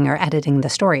writing or editing the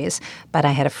stories. But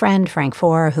I had a friend, Frank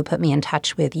Foer, who put me in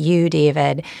touch with you,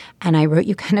 David, and I wrote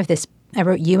you I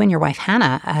wrote you and your wife,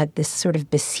 Hannah, this sort of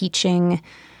beseeching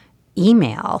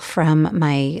email from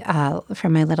my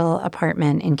little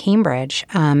apartment in Cambridge.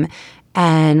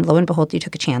 And lo and behold, you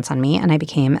took a chance on me, and I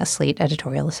became a Slate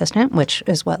editorial assistant, which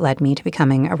is what led me to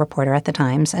becoming a reporter at the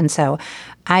Times. And so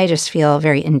I just feel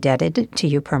very indebted to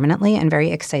you permanently and very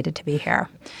excited to be here.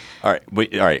 All right.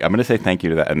 I'm going to say thank you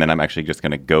to that. And then I'm actually just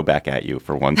going to go back at you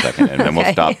for 1 second, and then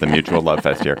we'll stop the mutual love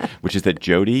fest here, which is that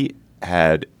Jody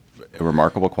had a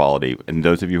remarkable quality. And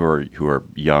those of you who are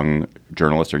young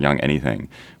journalists or young anything,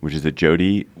 which is that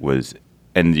Jody was,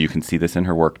 and you can see this in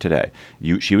her work today,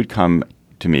 she would come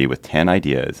to me with 10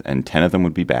 ideas, and 10 of them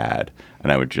would be bad,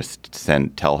 and I would just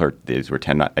tell her these were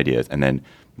 10 ideas, and then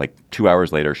like 2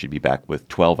 hours later she'd be back with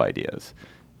 12 ideas,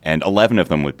 and 11 of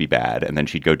them would be bad, and then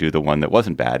she'd go do the one that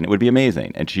wasn't bad, and it would be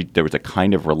amazing. And there was a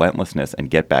kind of relentlessness and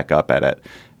get back up at it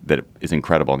that is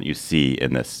incredible, and you see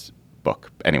in this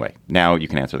book. Anyway, now you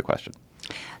can answer the question.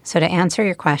 So to answer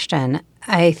your question,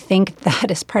 I think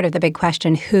that is part of the big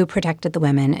question: who protected the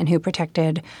women and who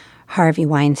protected Harvey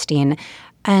Weinstein?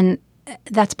 And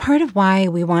that's part of why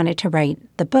we wanted to write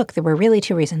the book. There were really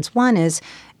two reasons. One is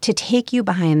to take you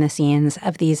behind the scenes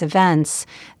of these events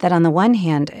that on the one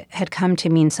hand had come to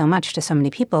mean so much to so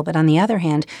many people, but on the other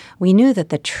hand, we knew that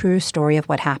the true story of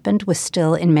what happened was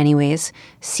still in many ways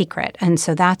secret. And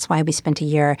so that's why we spent a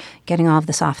year getting all of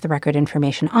this off-the-record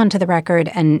information onto the record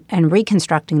and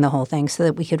reconstructing the whole thing so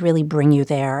that we could really bring you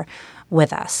there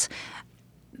with us.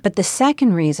 But the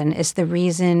second reason is the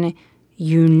reason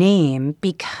you name,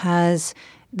 because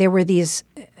there were these,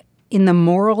 in the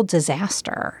moral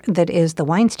disaster that is the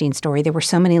Weinstein story, there were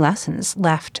so many lessons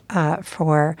left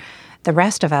for the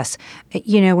rest of us.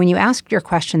 You know, when you ask your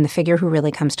question, the figure who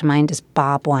really comes to mind is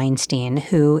Bob Weinstein,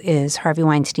 who is Harvey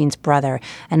Weinstein's brother,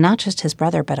 and not just his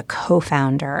brother, but a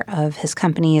co-founder of his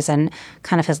companies and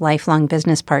kind of his lifelong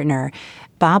business partner.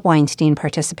 Bob Weinstein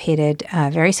participated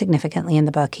very significantly in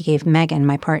the book. He gave Megan,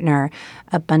 my partner,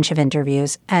 a bunch of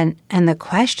interviews. And the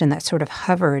question that sort of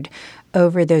hovered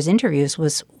over those interviews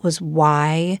was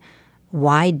why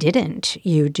didn't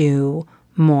you do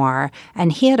more?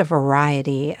 And he had a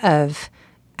variety of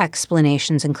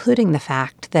explanations, including the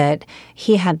fact that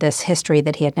he had this history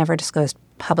that he had never disclosed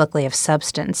publicly of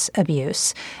substance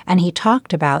abuse. And he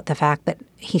talked about the fact that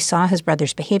he saw his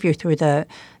brother's behavior through the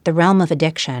realm of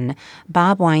addiction.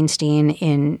 Bob Weinstein,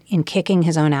 in kicking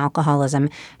his own alcoholism,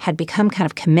 had become kind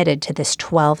of committed to this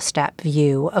 12-step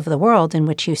view of the world in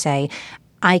which you say,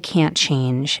 I can't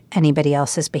change anybody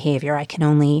else's behavior. I can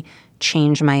only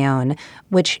change my own,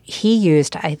 which he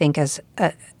used, I think, as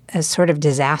a sort of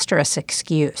disastrous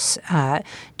excuse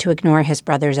to ignore his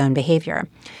brother's own behavior.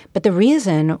 But the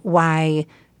reason why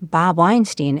Bob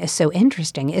Weinstein is so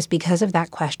interesting is because of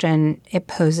that question it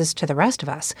poses to the rest of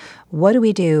us. What do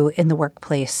we do in the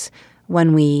workplace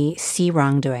when we see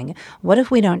wrongdoing? What if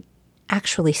we don't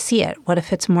actually see it? What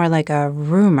if it's more like a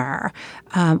rumor?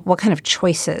 What kind of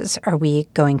choices are we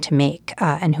going to make,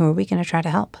 and who are we going to try to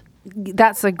help?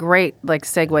 That's a great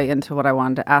segue into what I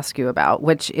wanted to ask you about,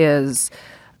 which is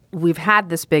we've had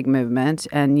this big movement,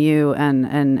 and you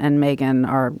and Megan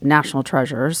are national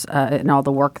treasures in all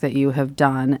the work that you have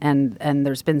done, and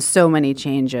there's been so many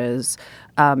changes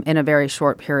in a very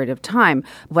short period of time.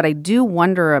 What I do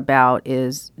wonder about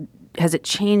is, has it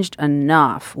changed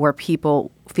enough where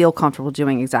people feel comfortable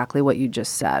doing exactly what you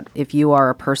just said? If you are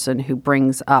a person who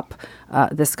brings up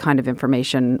this kind of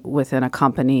information within a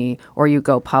company, or you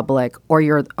go public, or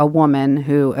you're a woman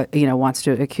who wants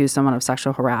to accuse someone of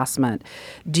sexual harassment,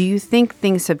 do you think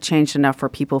things have changed enough where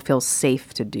people feel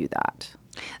safe to do that?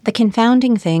 The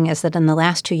confounding thing is that in the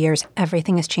last 2 years,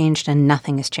 everything has changed and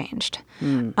nothing has changed.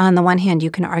 On the one hand,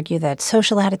 you can argue that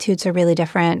social attitudes are really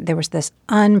different. There was this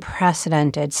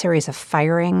unprecedented series of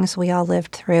firings we all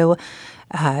lived through,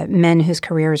 men whose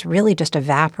careers really just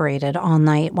evaporated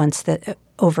overnight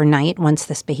once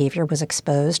this behavior was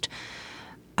exposed.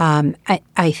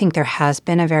 I think there has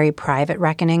been a very private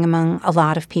reckoning among a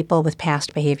lot of people with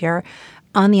past behavior.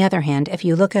 On the other hand, if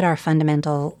you look at our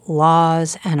fundamental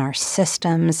laws and our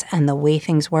systems and the way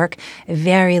things work,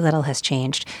 very little has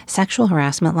changed. Sexual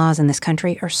harassment laws in this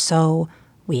country are so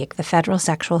weak. The federal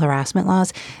sexual harassment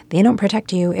laws, they don't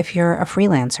protect you if you're a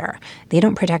freelancer. They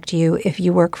don't protect you if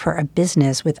you work for a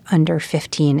business with under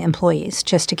 15 employees,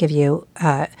 just to give you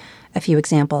a few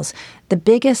examples. The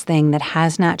biggest thing that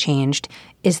has not changed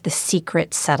is the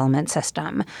secret settlement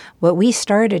system. What we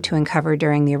started to uncover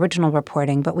during the original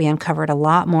reporting, but we uncovered a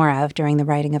lot more of during the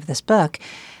writing of this book,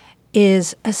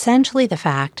 is essentially the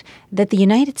fact that the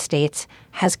United States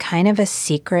has kind of a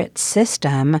secret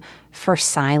system for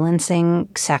silencing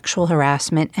sexual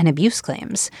harassment and abuse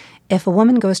claims. If a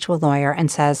woman goes to a lawyer and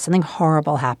says, something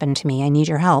horrible happened to me, I need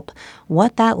your help,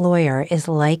 what that lawyer is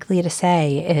likely to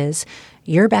say is,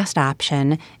 your best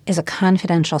option is a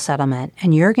confidential settlement,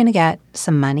 and you're going to get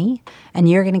some money, and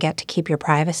you're going to get to keep your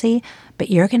privacy,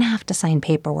 but you're going to have to sign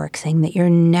paperwork saying that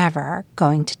you're never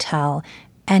going to tell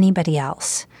anybody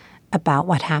else about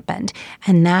what happened.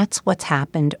 And that's what's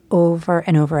happened over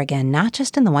and over again, not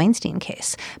just in the Weinstein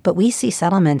case, but we see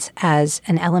settlements as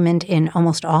an element in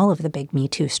almost all of the big Me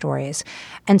Too stories.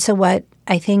 And so what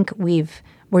I think we're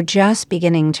just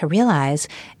beginning to realize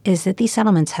is that these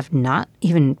settlements have not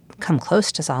even come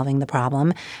close to solving the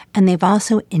problem, and they've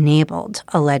also enabled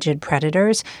alleged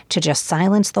predators to just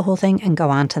silence the whole thing and go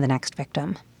on to the next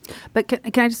victim. But can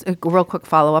I just a real quick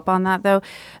follow up on that, though?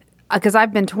 Because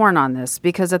I've been torn on this,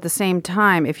 because at the same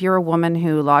time, if you're a woman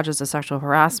who lodges a sexual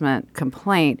harassment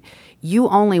complaint, you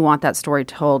only want that story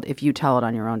told if you tell it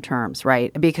on your own terms,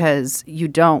 right? Because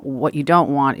what you don't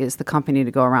want is the company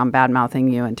to go around bad-mouthing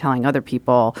you and telling other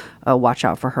people, oh, watch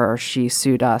out for her, she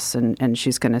sued us and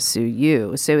she's going to sue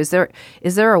you. So is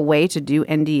there a way to do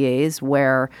NDAs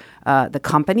where the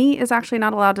company is actually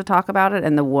not allowed to talk about it,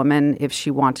 and the woman, if she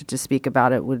wanted to speak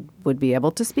about it, would be able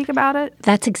to speak about it?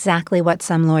 That's exactly what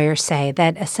some lawyers say,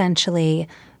 that essentially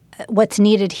what's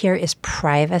needed here is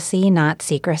privacy, not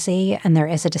secrecy, and there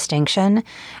is a distinction,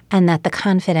 and that the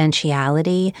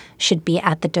confidentiality should be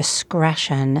at the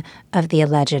discretion of the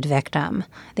alleged victim.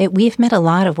 We've met a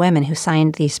lot of women who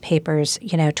signed these papers,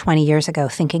 20 years ago,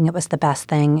 thinking it was the best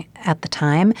thing at the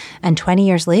time, and 20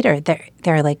 years later,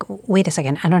 they're like, wait a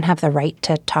second, I don't have the right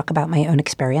to talk about my own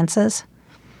experiences.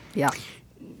 Yeah.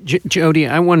 Jody,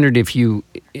 I wondered if you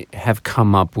have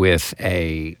come up with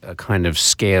a kind of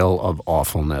scale of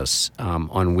awfulness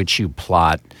on which you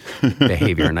plot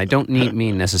behavior. And I don't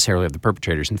mean necessarily of the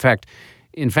perpetrators. In fact,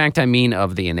 I mean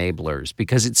of the enablers,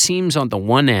 because it seems on the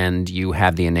one end you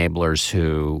have the enablers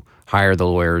who hire the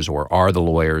lawyers or are the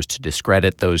lawyers to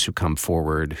discredit those who come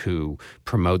forward, who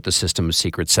promote the system of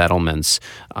secret settlements.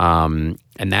 So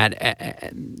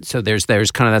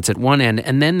there's kind of, that's at one end.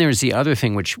 And then there's the other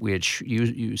thing which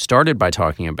you started by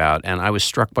talking about, and I was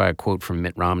struck by a quote from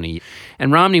Mitt Romney.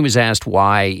 And Romney was asked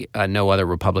why no other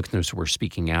Republicans were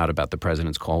speaking out about the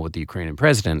president's call with the Ukrainian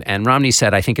president. And Romney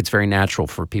said, I think it's very natural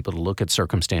for people to look at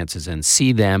circumstances and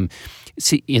see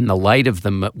in the light of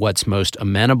what's most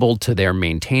amenable to their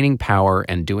maintaining power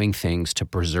and doing things to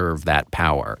preserve that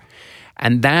power.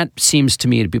 And that seems to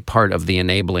me to be part of the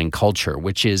enabling culture,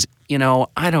 which is,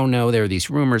 I don't know, there are these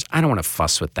rumors. I don't want to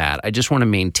fuss with that. I just want to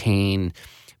maintain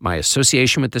my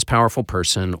association with this powerful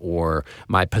person or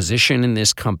my position in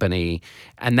this company.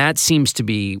 And that seems to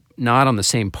be not on the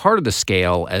same part of the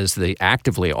scale as the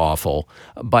actively awful,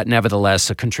 but nevertheless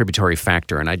a contributory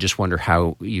factor. And I just wonder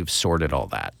how you've sorted all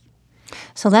that.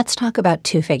 So let's talk about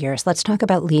two figures. Let's talk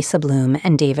about Lisa Bloom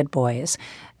and David Boies,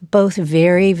 both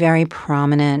very, very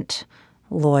prominent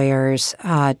lawyers,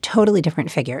 totally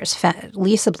different figures.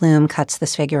 Lisa Bloom cuts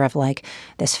this figure of like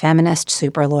this feminist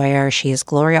super lawyer. She is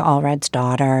Gloria Allred's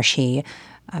daughter. She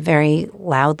very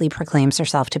loudly proclaims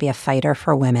herself to be a fighter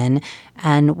for women.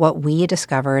 And what we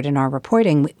discovered in our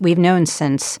reporting, we've known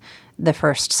since the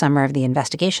first summer of the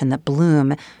investigation that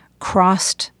Bloom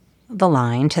crossed the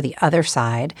line to the other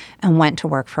side and went to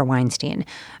work for Weinstein.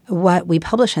 What we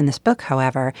publish in this book,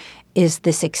 however, is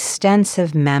this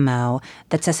extensive memo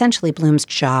that's essentially Bloom's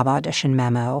job audition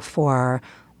memo for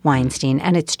Weinstein.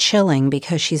 And it's chilling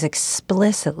because she's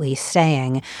explicitly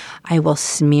saying, I will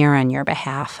smear on your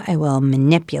behalf. I will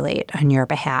manipulate on your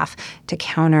behalf to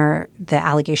counter the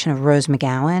allegation of Rose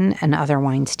McGowan and other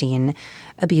Weinstein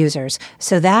abusers.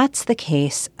 So that's the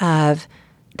case of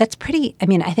that's pretty,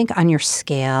 I think on your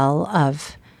scale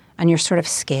of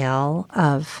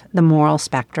the moral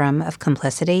spectrum of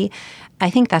complicity, I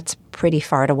think that's pretty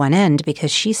far to one end because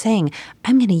she's saying,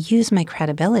 I'm going to use my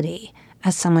credibility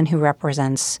as someone who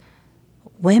represents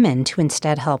women to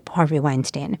instead help Harvey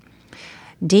Weinstein.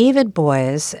 David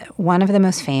Boies, one of the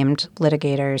most famed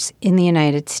litigators in the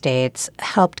United States,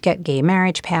 helped get gay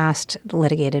marriage passed,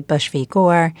 litigated Bush v.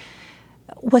 Gore.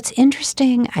 What's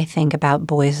interesting, I think, about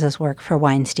Boies' work for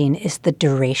Weinstein is the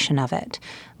duration of it.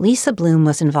 Lisa Bloom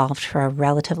was involved for a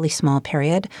relatively small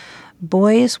period.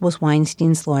 Boies was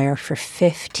Weinstein's lawyer for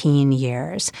 15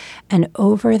 years, and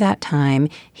over that time,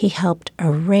 he helped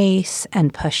erase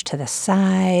and push to the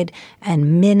side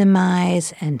and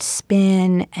minimize and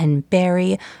spin and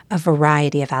bury a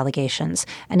variety of allegations.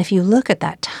 And if you look at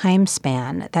that time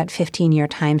span, that 15-year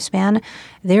time span,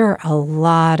 there are a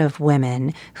lot of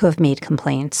women who have made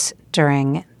complaints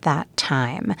during that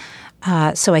time.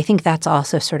 So I think that's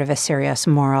also sort of a serious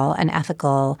moral and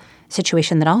ethical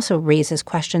situation that also raises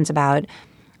questions about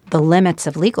the limits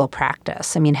of legal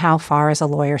practice. I mean, how far is a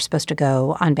lawyer supposed to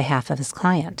go on behalf of his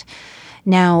client?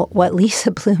 Now, what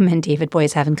Lisa Bloom and David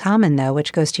Boies have in common, though,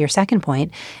 which goes to your second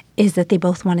point, is that they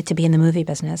both wanted to be in the movie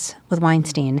business with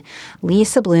Weinstein.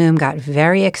 Lisa Bloom got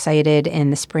very excited in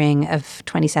the spring of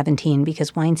 2017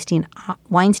 because Weinstein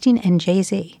and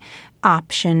Jay-Z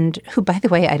optioned, who, by the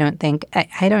way, I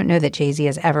don't know that Jay-Z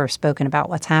has ever spoken about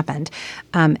what's happened.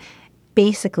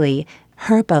 Basically,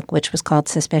 her book, which was called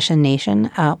Suspicion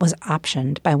Nation, was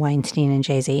optioned by Weinstein and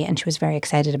Jay-Z, and she was very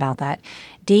excited about that.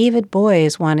 David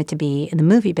Boies wanted to be in the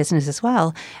movie business as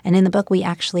well, and in the book we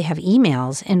actually have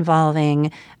emails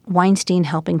involving Weinstein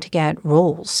helping to get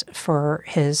roles for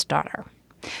his daughter.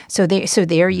 So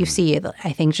there you see,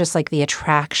 I think, just like the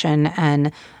attraction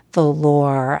and the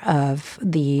lore of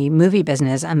the movie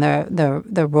business and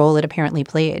the role it apparently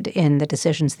played in the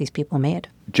decisions these people made.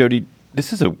 Jody,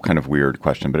 this is a kind of weird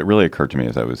question, but it really occurred to me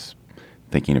as I was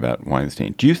thinking about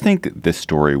Weinstein. Do you think this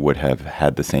story would have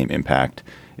had the same impact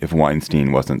if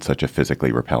Weinstein wasn't such a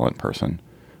physically repellent person?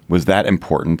 Was that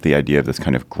important, the idea of this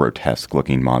kind of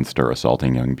grotesque-looking monster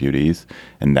assaulting young beauties,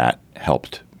 and that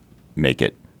helped make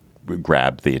it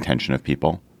grab the attention of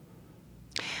people?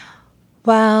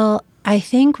 Well, I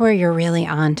think where you're really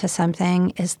on to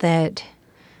something is that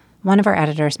one of our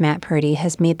editors, Matt Purdy,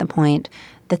 has made the point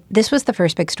that this was the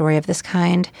first big story of this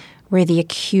kind where the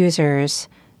accusers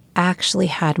actually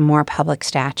had more public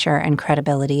stature and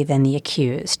credibility than the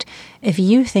accused. If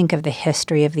you think of the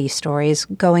history of these stories,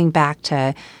 going back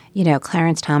to,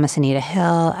 Clarence Thomas, Anita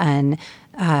Hill, and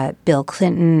Bill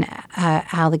Clinton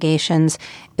allegations,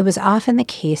 it was often the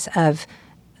case of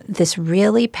this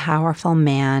really powerful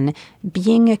man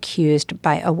being accused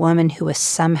by a woman who was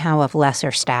somehow of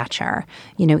lesser stature.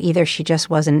 Either she just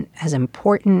wasn't as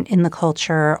important in the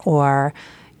culture, or,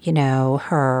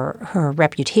 her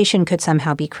reputation could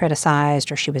somehow be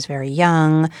criticized, or she was very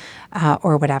young,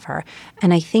 or whatever.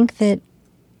 And I think that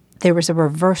there was a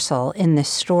reversal in this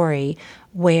story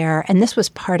where, and this was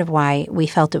part of why we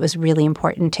felt it was really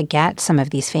important to get some of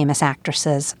these famous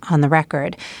actresses on the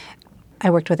record. I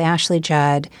worked with Ashley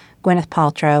Judd, Gwyneth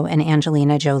Paltrow, and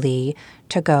Angelina Jolie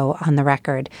to go on the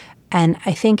record. And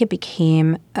I think it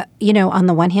became, on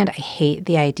the one hand, I hate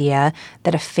the idea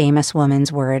that a famous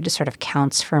woman's word sort of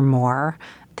counts for more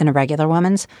than a regular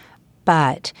woman's.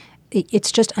 But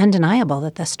it's just undeniable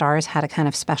that the stars had a kind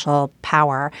of special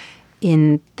power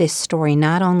in this story.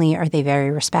 Not only are they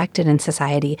very respected in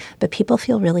society, but people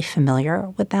feel really familiar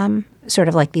with them, sort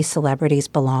of like these celebrities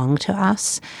belong to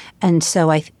us. And so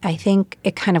I think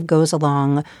it kind of goes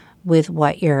along with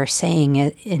what you're saying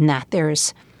in that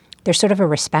there's sort of a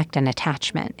respect and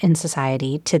attachment in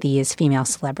society to these female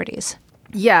celebrities.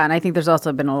 Yeah, and I think there's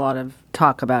also been a lot of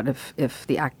talk about if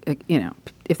the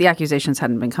accusations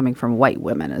hadn't been coming from white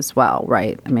women as well,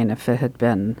 right? I mean, if it had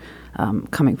been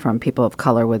coming from people of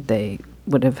color, they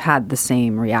would have had the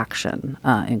same reaction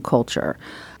in culture.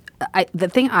 The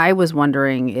thing I was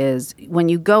wondering is when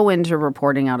you go into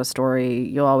reporting out a story,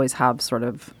 you'll always have sort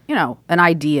of, an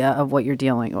idea of what you're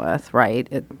dealing with, right?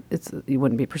 You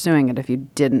wouldn't be pursuing it if you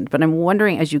didn't. But I'm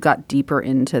wondering, as you got deeper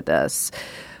into this,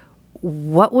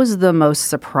 what was the most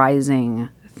surprising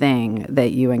thing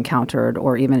that you encountered,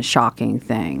 or even shocking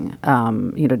thing?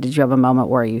 Did you have a moment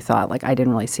where you thought, like, I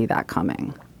didn't really see that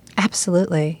coming?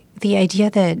 Absolutely. The idea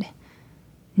that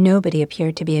nobody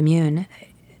appeared to be immune.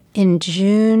 In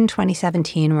June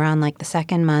 2017, we're on like the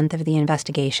second month of the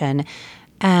investigation,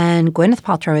 and Gwyneth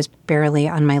Paltrow is barely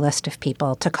on my list of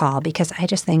people to call because I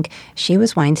just think she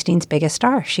was Weinstein's biggest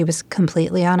star. She was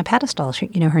completely on a pedestal.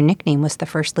 Her nickname was the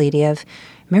First Lady of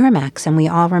Miramax, and we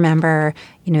all remember,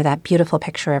 that beautiful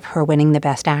picture of her winning the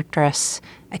Best Actress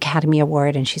Academy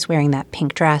Award, and she's wearing that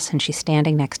pink dress, and she's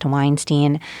standing next to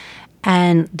Weinstein.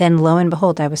 And then, lo and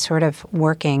behold, I was sort of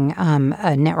working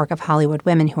a network of Hollywood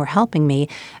women who were helping me.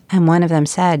 And one of them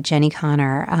said, Jenny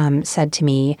Connor, said to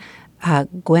me,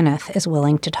 Gwyneth is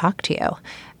willing to talk to you.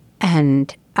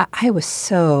 And I was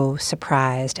so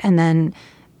surprised. And then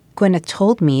Gwyneth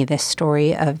told me this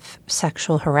story of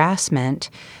sexual harassment.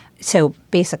 So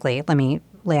basically, let me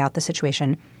lay out the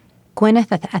situation.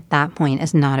 Gwyneth at that point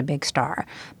is not a big star,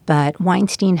 but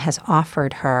Weinstein has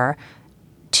offered her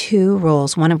 2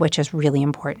 roles, one of which is really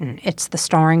important. It's the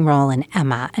starring role in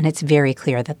Emma, and it's very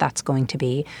clear that that's going to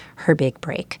be her big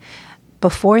break.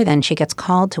 Before then, she gets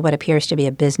called to what appears to be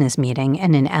a business meeting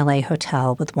in an LA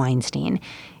hotel with Weinstein.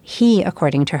 He,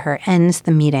 according to her, ends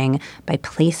the meeting by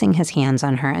placing his hands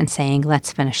on her and saying,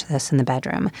 "Let's finish this in the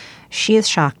bedroom." She is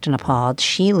shocked and appalled.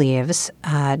 She leaves,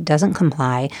 doesn't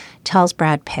comply, tells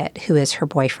Brad Pitt, who is her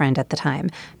boyfriend at the time.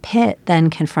 Pitt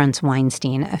then confronts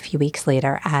Weinstein a few weeks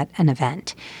later at an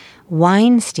event.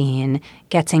 Weinstein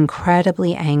gets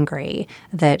incredibly angry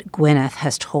that Gwyneth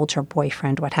has told her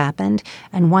boyfriend what happened,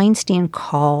 and Weinstein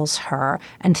calls her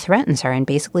and threatens her and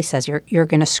basically says, you're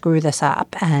going to screw this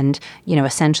up, and,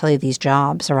 essentially these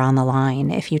jobs are on the line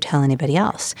if you tell anybody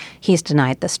else. He's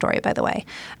denied this story, by the way.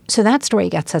 So that story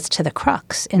gets us to the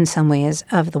crux, in some ways,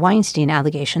 of the Weinstein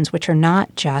allegations, which are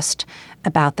not just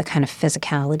about the kind of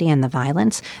physicality and the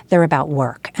violence. They're about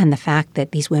work and the fact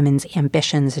that these women's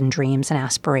ambitions and dreams and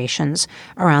aspirations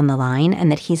are on the line,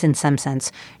 and that he's in some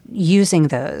sense using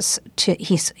those to,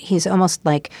 he's almost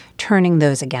like turning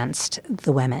those against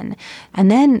the women.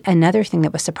 And then another thing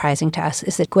that was surprising to us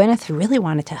is that Gwyneth really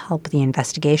wanted to help the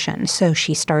investigation. So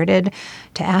she started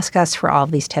to ask us for all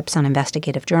of these tips on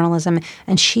investigative journalism,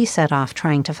 and she set off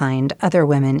trying to find other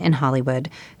women in Hollywood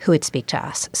who would speak to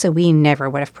us. So we never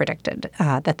would have predicted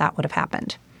that would have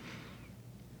happened.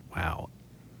 Wow.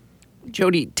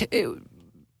 Jody,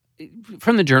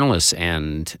 from the journalists,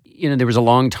 and there was a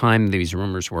long time these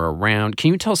rumors were around.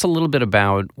 Can you tell us a little bit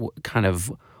about kind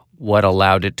of what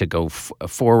allowed it to go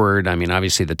forward? I mean,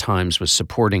 obviously the Times was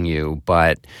supporting you,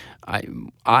 but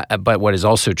but what is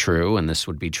also true, and this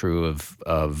would be true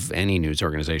of any news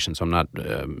organization, so I'm not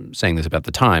saying this about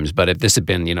the Times, but if this had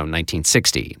been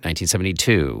 1960,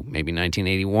 1972, maybe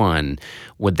 1981,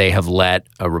 would they have let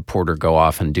a reporter go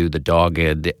off and do the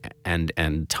dogged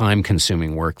and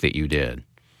time-consuming work that you did?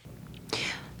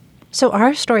 So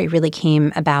our story really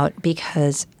came about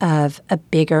because of a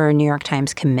bigger New York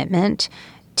Times commitment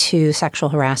to sexual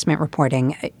harassment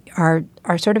reporting. Our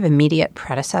sort of immediate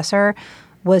predecessor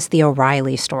was the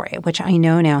O'Reilly story, which I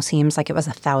know now seems like it was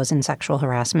 1,000 sexual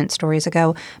harassment stories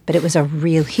ago, but it was a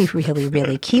really, really,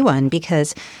 really key one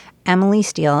because Emily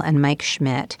Steele and Mike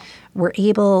Schmidt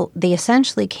they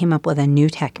essentially came up with a new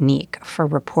technique for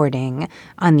reporting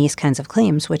on these kinds of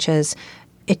claims, which is,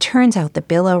 it turns out that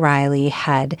Bill O'Reilly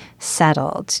had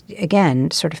settled,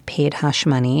 again, sort of paid hush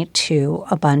money to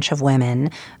a bunch of women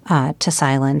to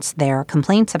silence their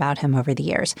complaints about him over the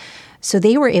years. So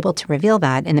they were able to reveal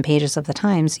that in the pages of the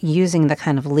Times using the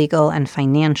kind of legal and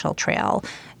financial trail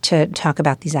to talk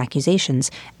about these accusations.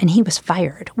 And he was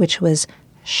fired, which was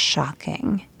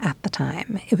shocking at the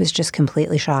time. It was just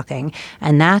completely shocking.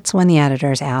 And that's when the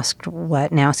editors asked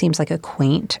what now seems like a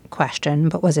quaint question,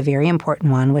 but was a very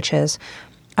important one, which is,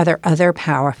 are there other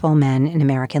powerful men in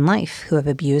American life who have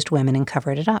abused women and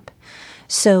covered it up?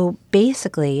 So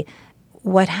basically,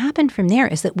 what happened from there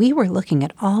is that we were looking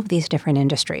at all of these different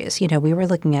industries. We were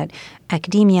looking at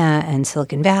academia and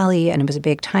Silicon Valley, and it was a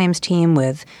big Times team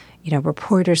with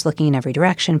reporters looking in every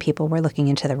direction. People were looking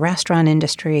into the restaurant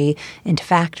industry, into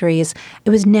factories. It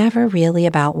was never really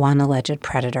about one alleged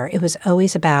predator. It was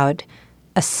always about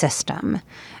a system.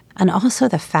 And also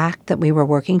the fact that we were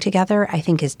working together, I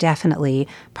think, is definitely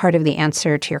part of the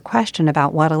answer to your question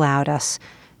about what allowed us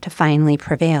to finally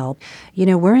prevail.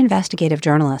 We're investigative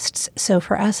journalists, so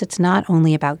for us, it's not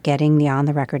only about getting the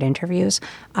on-the-record interviews.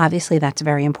 Obviously, that's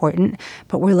very important,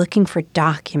 but we're looking for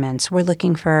documents. We're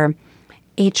looking for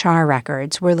HR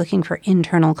records. We're looking for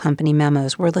internal company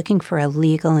memos. We're looking for a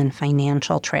legal and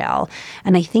financial trail.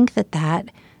 And I think that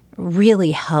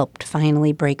really helped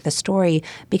finally break the story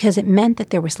because it meant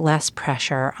that there was less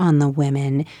pressure on the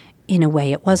women. In a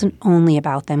way, it wasn't only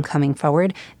about them coming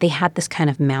forward. They had this kind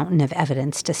of mountain of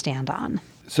evidence to stand on.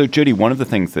 So, Jody, one of the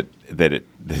things that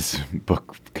this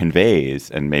book conveys,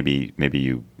 and maybe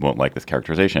you won't like this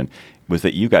characterization, was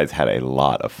that you guys had a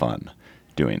lot of fun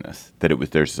doing this. That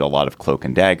there's a lot of cloak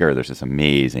and dagger. There's this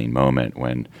amazing moment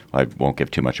when, I won't give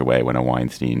too much away, when a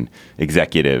Weinstein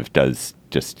executive does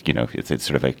just, it's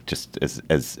sort of like just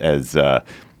as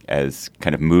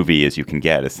kind of movie as you can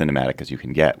get, as cinematic as you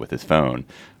can get with his phone.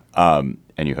 And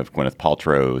you have Gwyneth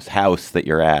Paltrow's house that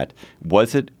you're at.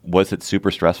 Was it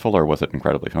super stressful, or was it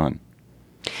incredibly fun?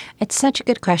 It's such a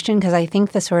good question because I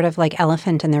think the sort of like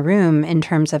elephant in the room in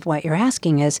terms of what you're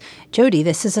asking is, Jody,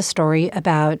 this is a story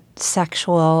about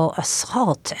sexual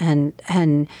assault and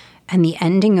the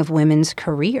ending of women's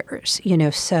careers.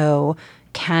 So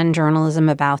can journalism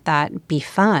about that be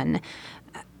fun?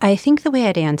 I think the way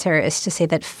I'd answer is to say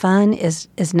that fun is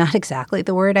not exactly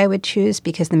the word I would choose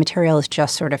because the material is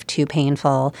just sort of too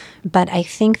painful. But I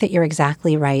think that you're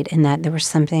exactly right in that there was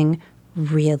something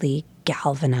really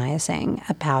galvanizing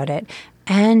about it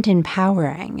and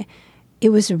empowering. It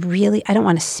was really, I don't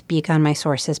want to speak on my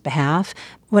sources' behalf.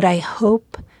 What I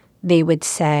hope they would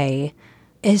say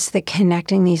is that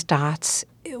connecting these dots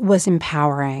was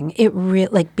empowering. It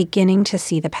like beginning to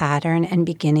see the pattern and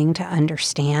beginning to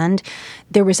understand.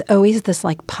 There was always this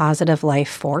like positive life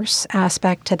force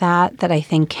aspect to that I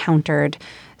think countered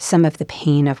some of the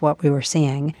pain of what we were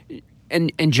seeing.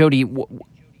 And Jody,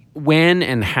 when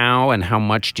and how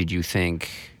much did you think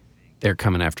they're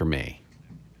coming after me?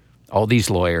 All these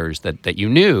lawyers that you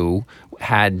knew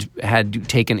had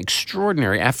taken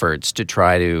extraordinary efforts to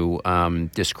try to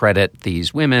discredit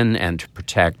these women and to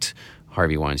protect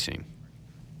Harvey Weinstein.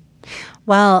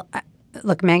 Well,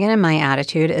 look, Megyn and my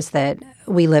attitude is that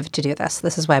we live to do this.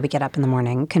 This is why we get up in the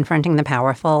morning. Confronting the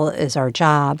powerful is our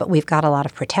job. We've got a lot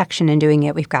of protection in doing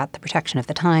it. We've got the protection of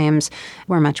the Times.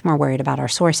 We're much more worried about our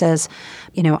sources.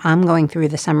 You know, I'm going through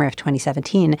the summer of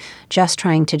 2017 just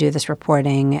trying to do this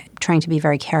reporting, trying to be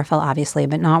very careful, obviously,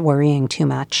 but not worrying too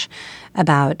much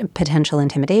about potential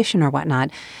intimidation or whatnot.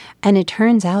 And it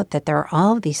turns out that there are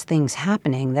all of these things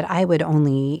happening that I would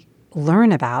only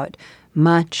learn about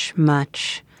much,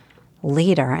 much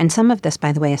later. And some of this,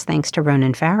 by the way, is thanks to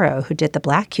Ronan Farrow, who did the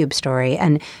Black Cube story.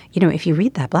 And, you know, if you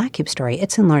read that Black Cube story,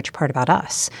 it's in large part about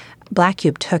us. Black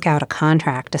Cube took out a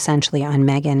contract essentially on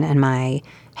Megyn and my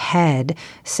head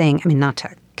saying, I mean, not to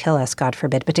kill us, God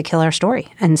forbid, but to kill our story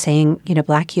and saying, you know,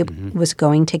 Black Cube was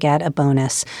going to get a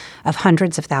bonus of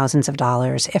hundreds of thousands of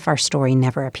dollars if our story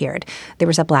never appeared. There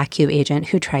was a Black Cube agent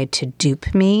who tried to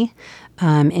dupe me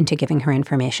into giving her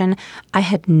information. I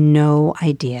had no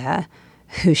idea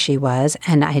who she was,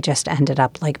 and I just ended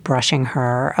up like brushing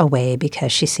her away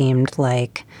because she seemed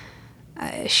like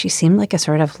a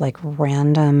sort of like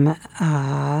random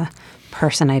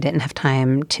person I didn't have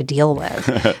time to deal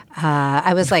with.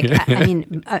 I was like, I mean,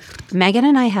 Megyn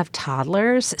and I have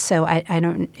toddlers, so I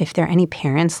don't, if there are any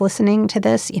parents listening to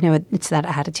this, you know, it's that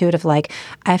attitude of like,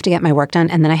 I have to get my work done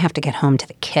and then I have to get home to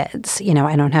the kids. You know,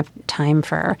 I don't have time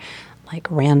for like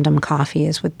random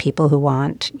coffees with people who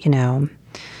want, you know,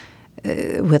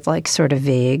 with like sort of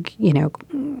vague, you know,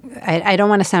 I don't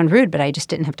want to sound rude, but I just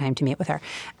didn't have time to meet with her.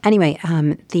 Anyway,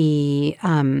 and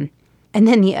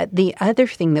then the other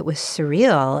thing that was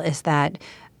surreal is that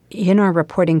in our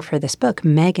reporting for this book,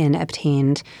 Megyn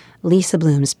obtained Lisa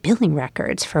Bloom's billing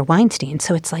records for Weinstein.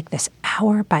 So it's like this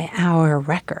hour-by-hour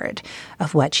record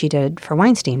of what she did for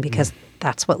Weinstein because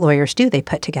that's what lawyers do. They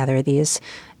put together these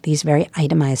very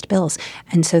itemized bills.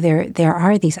 And so there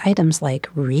are these items like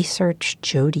research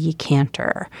Jody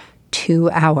Cantor, 2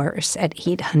 hours at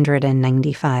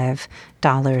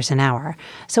 $895 an hour.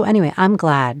 So anyway, I'm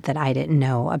glad that I didn't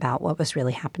know about what was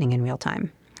really happening in real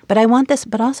time. But I really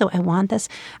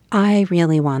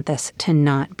want this to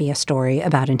not be a story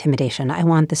about intimidation. I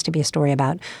want this to be a story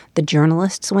about the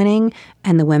journalists winning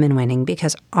and the women winning,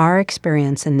 because our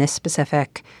experience in this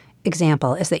specific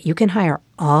example is that you can hire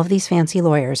all of these fancy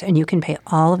lawyers and you can pay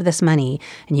all of this money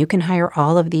and you can hire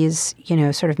all of these, you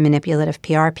know, sort of manipulative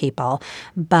PR people.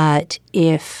 But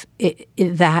if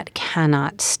that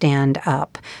cannot stand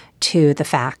up to the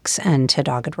facts and to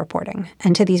dogged reporting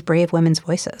and to these brave women's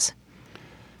voices.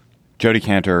 Jody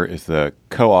Cantor is the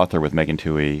co-author with Megan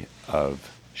Twohey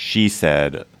of She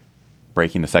Said,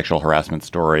 Breaking the Sexual Harassment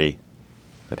Story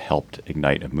that helped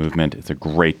ignite a movement. It's a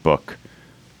great book.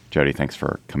 Jody, thanks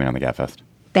for coming on the Gabfest.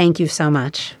 Thank you so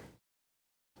much.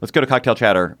 Let's go to cocktail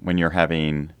chatter when you're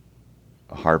having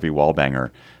a Harvey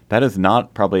Wallbanger. That is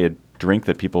not probably a drink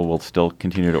that people will still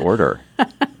continue to order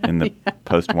in the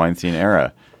post-Weinstein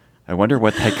era. I wonder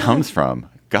what that comes from.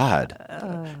 God.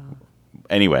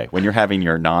 Anyway, when you're having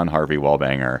your non-Harvey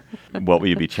Wallbanger, what will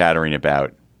you be chattering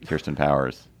about, Kirsten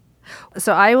Powers?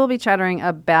 So I will be chattering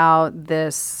about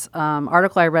this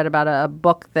article I read about a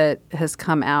book that has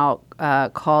come out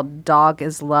called Dog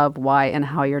is Love, Why and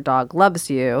How Your Dog Loves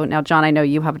You. Now, John, I know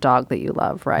you have a dog that you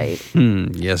love, right?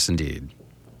 Yes, indeed.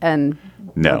 And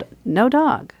No. No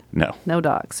dog? No. No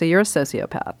dog. So you're a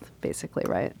sociopath, basically,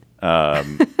 right?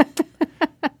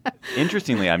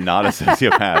 Interestingly, I'm not a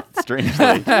sociopath,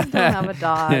 strangely. Don't have a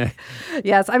dog.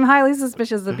 Yes, I'm highly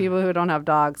suspicious of people who don't have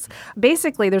dogs.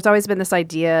 Basically, there's always been this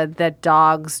idea that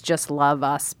dogs just love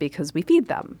us because we feed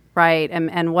them, right?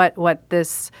 And what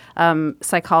this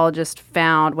psychologist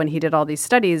found when he did all these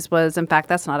studies was, in fact,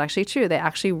 that's not actually true. They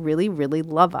actually really, really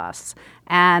love us.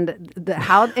 And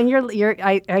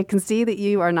I can see that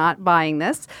you are not buying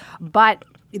this, but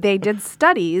they did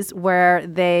studies where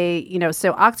they,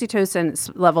 so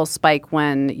oxytocin levels spike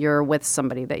when you're with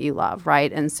somebody that you love,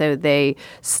 right? And so they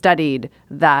studied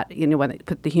that, when they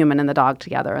put the human and the dog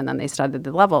together, and then they studied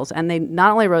the levels. And they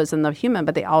not only rose in the human,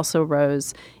 but they also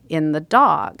rose in the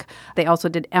dog. They also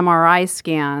did MRI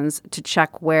scans to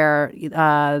check where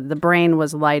the brain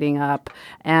was lighting up.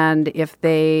 And if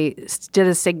they did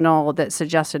a signal that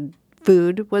suggested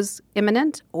food was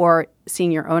imminent or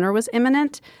seeing your owner was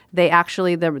imminent, they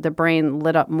actually, the brain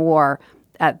lit up more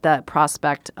at the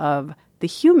prospect of the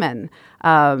human,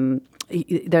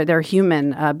 their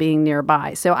human being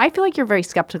nearby. So I feel like you're very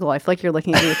skeptical. I feel like you're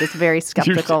looking at me with this very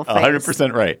skeptical face.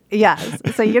 100% right. Yes.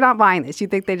 So you're not buying this. You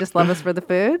think they just love us for the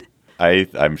food?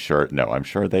 I'm sure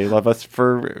they love us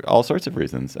for all sorts of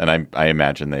reasons. And I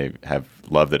imagine they have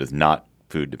love that is not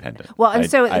food dependent. Well, and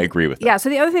I agree with that. Yeah. So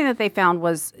the other thing that they found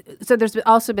was, so there's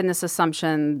also been this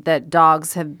assumption that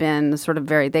dogs have been sort of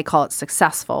they call it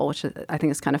successful, which I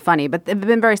think is kind of funny, but they've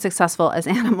been very successful as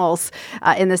animals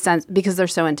in the sense because they're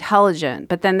so intelligent.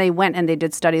 But then they went and they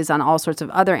did studies on all sorts of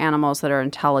other animals that are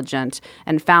intelligent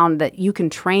and found that you can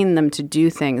train them to do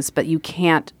things, but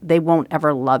they won't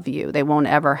ever love you. They won't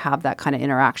ever have that kind of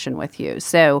interaction with you.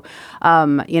 So,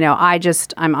 I'm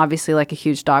obviously like a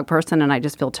huge dog person, and I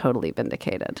just feel totally vindicated.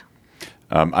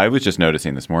 I was just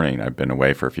noticing this morning, I've been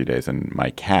away for a few days, and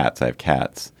I have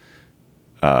cats,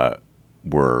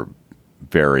 were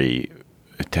very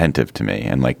attentive to me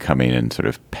and like coming and sort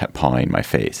of pawing my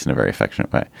face in a very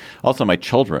affectionate way. Also, my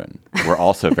children were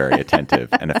also very attentive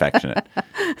and affectionate.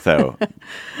 So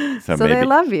maybe they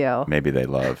love you. Maybe they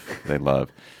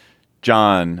love.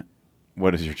 John,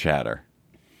 what is your chatter?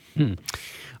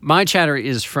 My chatter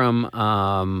is from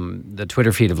the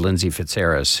Twitter feed of Lindsay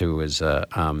Fitzharris, who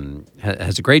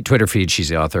has a great Twitter feed. She's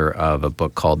the author of a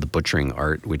book called The Butchering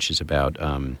Art, which is about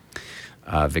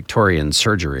Victorian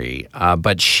surgery.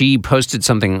 But she posted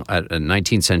something, a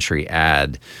 19th century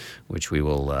ad, which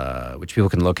people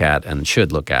can look at and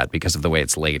should look at because of the way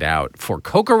it's laid out, for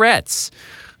Cocorettes.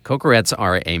 Cocorettes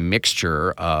are a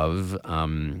mixture of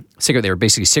cigarettes. They were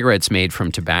basically cigarettes made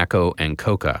from tobacco and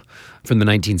coca from the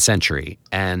 19th century.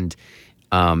 And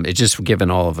it's just given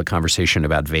all of the conversation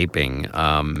about vaping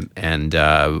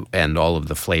and all of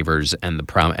the flavors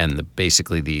and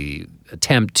basically the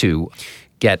attempt to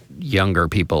get younger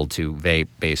people to vape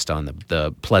based on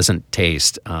the pleasant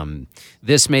taste.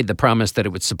 This made the promise that it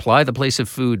would supply the place of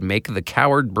food, make the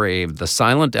coward brave, the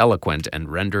silent eloquent, and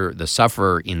render the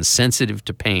sufferer insensitive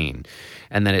to pain.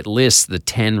 And then it lists the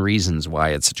 10 reasons why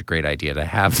it's such a great idea to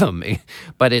have them.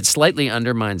 But it slightly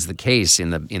undermines the case in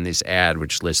this ad,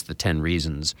 which lists the 10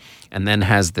 reasons, and then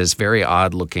has this very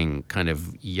odd-looking kind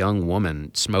of young woman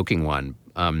smoking one.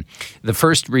 The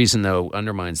first reason, though,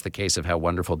 undermines the case of how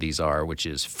wonderful these are, which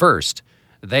is, first,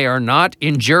 they are not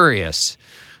injurious.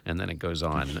 And then it goes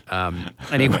on.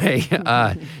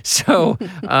 So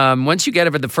once you get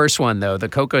over the first one, though, the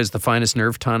coca is the finest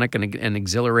nerve tonic and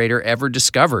exhilarator ever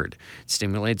discovered. It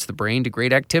stimulates the brain to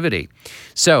great activity.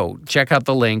 So check out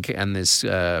the link and this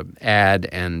ad,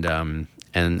 and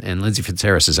Lindsay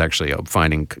Fitzharris is actually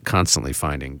constantly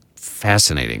finding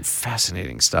fascinating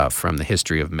stuff from the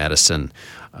history of medicine,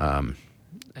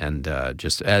 and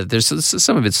there's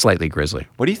some of it's slightly grisly.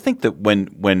 What do you think that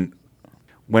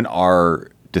when our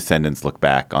descendants look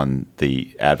back on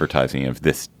the advertising of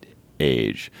this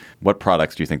age, what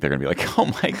products do you think they're going to be like, oh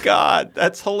my God,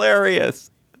 that's hilarious?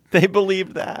 They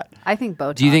believed that. I think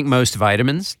Botox. Do you think most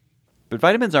vitamins? But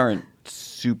vitamins aren't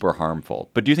super harmful.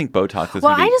 But do you think Botox is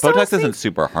going to be? Botox isn't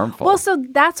super harmful. Well, so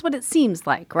that's what it seems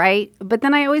like, right? But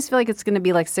then I always feel like it's going to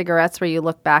be like cigarettes where you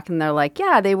look back and they're like,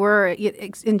 yeah, they were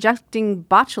injecting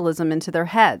botulism into their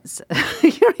heads.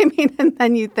 You know what I mean? And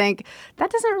then you think, that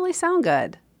doesn't really sound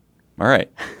good. All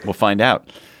right. We'll find out.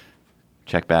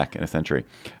 Check back in a century.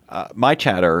 My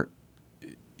chatter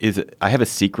is I have a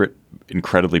secret,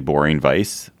 incredibly boring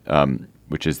vice,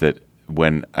 which is that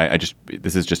when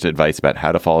this is just advice about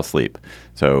how to fall asleep.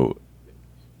 So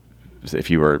if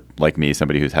you were like me,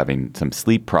 somebody who's having some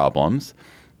sleep problems,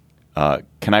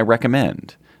 can I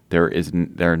recommend? There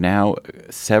are now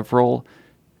several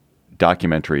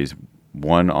documentaries,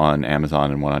 one on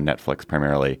Amazon and one on Netflix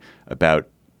primarily, about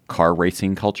car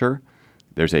racing culture.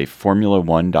 There's a Formula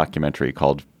One documentary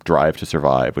called Drive to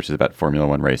Survive, which is about Formula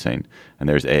One racing. And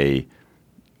there's a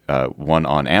one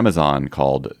on Amazon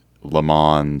called Le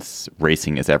Mans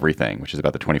Racing is Everything, which is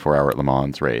about the 24-hour Le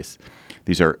Mans race.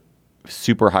 These are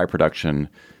super high production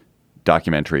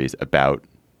documentaries about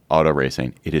auto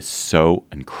racing. It is so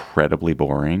incredibly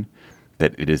boring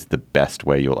that it is the best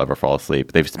way you'll ever fall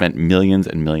asleep. They've spent millions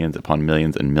and millions upon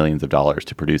millions and millions of dollars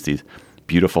to produce these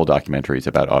beautiful documentaries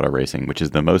about auto racing, which is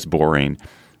the most boring,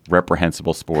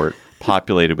 reprehensible sport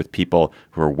populated with people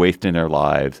who are wasting their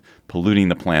lives, polluting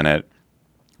the planet.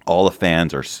 All the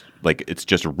fans are like, it's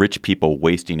just rich people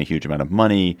wasting a huge amount of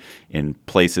money in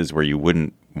places where you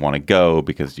wouldn't want to go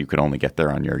because you could only get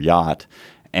there on your yacht.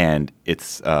 And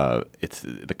it's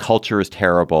the culture is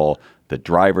terrible. The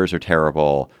drivers are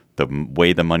terrible. The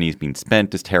way the money is being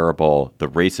spent is terrible. The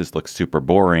races look super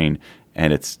boring.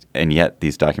 And yet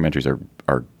these documentaries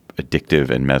are addictive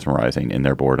and mesmerizing in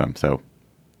their boredom. So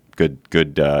good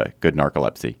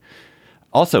narcolepsy.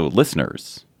 Also,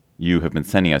 listeners, you have been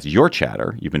sending us your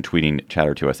chatter. You've been tweeting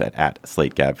chatter to us at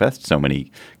 @SlateGabFest. So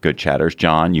many good chatters.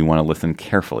 John, you want to listen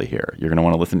carefully here. You're going to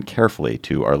want to listen carefully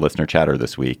to our listener chatter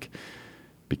this week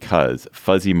because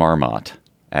Fuzzy Marmot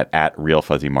at Real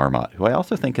Fuzzy Marmot, who I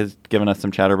also think has given us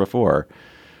some chatter before,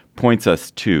 points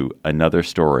us to another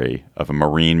story of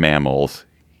marine mammals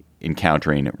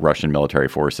encountering Russian military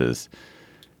forces.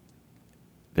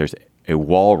 There's a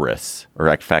walrus, or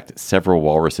in fact, several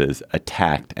walruses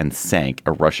attacked and sank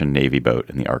a Russian Navy boat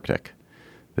in the Arctic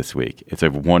this week. It's a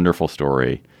wonderful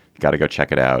story. You got to go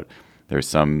check it out. There's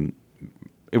some.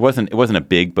 It wasn't a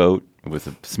big boat. It was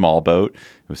a small boat.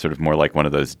 It was sort of more like one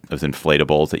of those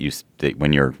inflatables that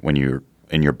when you're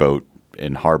in your boat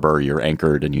in harbor, you're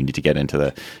anchored and you need to get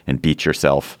into and beach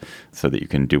yourself so that you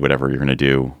can do whatever you're going to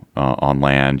do on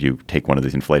land. You take one of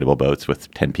these inflatable boats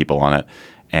with 10 people on it,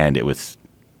 and it was.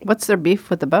 What's their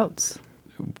beef with the boats?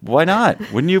 Why not?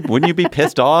 Wouldn't you be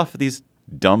pissed off? These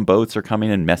dumb boats are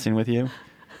coming and messing with you.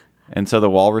 And so the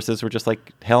walruses were just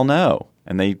like, hell no.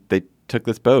 And they took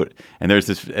this boat. And there's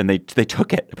this, and they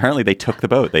took it. Apparently they took the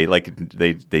boat.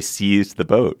 They seized the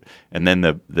boat. And then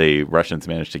the Russians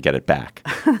managed to get it back.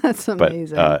 That's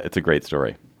amazing. But it's a great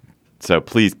story. So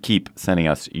please keep sending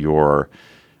us your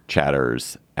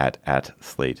chatters at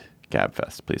Slate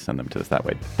Gabfest. Please send them to us that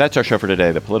way. That's our show for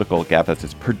today. The Political Gabfest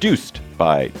is produced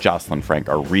by Jocelyn Frank.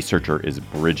 Our researcher is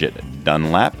Bridget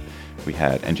Dunlap. We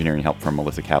had engineering help from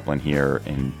Melissa Kaplan here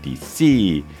in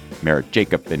D.C., Merritt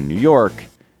Jacob in New York,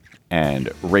 and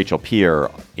Rachel Peer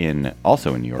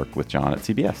also in New York with John at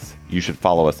CBS. You should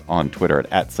follow us on Twitter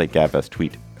at @SlateGabFest.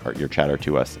 Tweet your chatter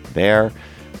to us there.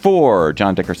 For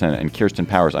John Dickerson and Kirsten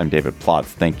Powers, I'm David Plotz.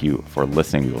 Thank you for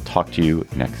listening. We will talk to you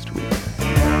next week.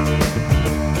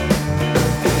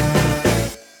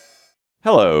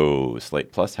 Hello,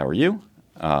 Slate Plus. How are you?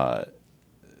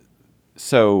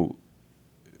 So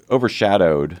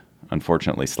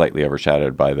unfortunately, slightly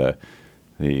overshadowed by the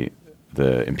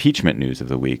impeachment news of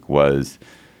the week was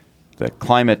the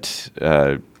climate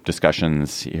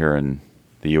discussions here in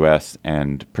the U.S.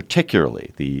 and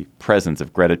particularly the presence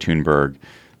of Greta Thunberg,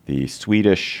 the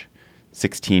Swedish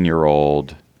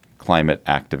 16-year-old climate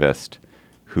activist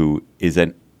who is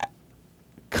an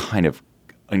kind of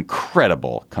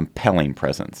incredible, compelling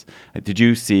presence. Did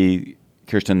you see,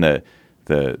 Kirsten, that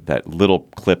little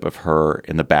clip of her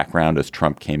in the background as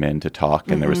Trump came in to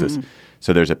talk? And there was this.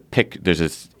 So so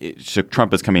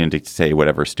Trump is coming in to say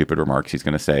whatever stupid remarks he's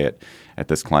going to say at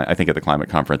this I think at the climate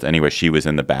conference. Anyway, she was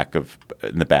in the back,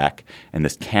 and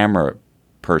this camera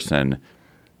person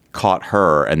caught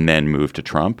her and then moved to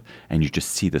Trump, and you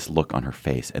just see this look on her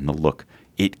face, and the look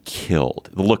it killed.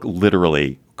 The look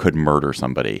literally could murder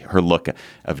somebody. Her look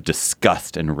of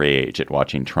disgust and rage at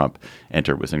watching Trump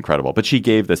enter was incredible. But she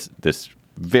gave this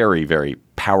very, very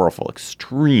powerful,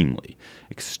 extremely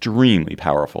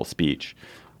powerful speech,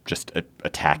 just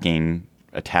attacking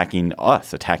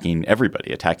us, attacking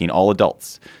everybody, attacking all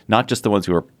adults, not just the ones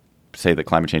who say that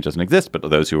climate change doesn't exist, but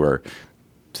those who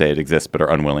say it exists but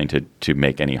are unwilling to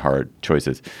make any hard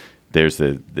choices. There's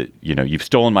you've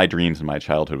stolen my dreams and my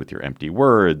childhood with your empty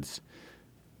words.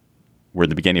 We're in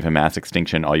the beginning of a mass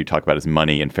extinction. All you talk about is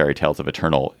money and fairy tales of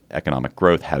eternal economic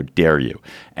growth. How dare you?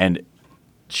 And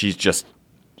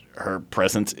her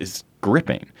presence is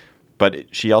gripping. But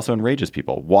she also enrages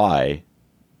people. Why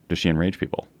does she enrage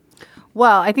people?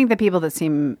 Well, I think the people that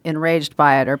seem enraged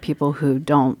by it are people who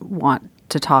don't want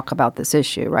to talk about this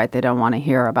issue, right? They don't want to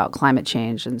hear about climate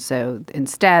change. And so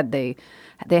instead, they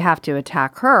have to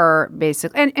attack her,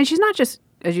 basically. And she's not just,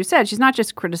 as you said, she's not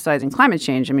just criticizing climate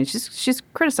change. I mean, she's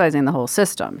criticizing the whole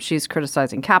system. She's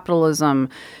criticizing capitalism.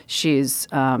 She's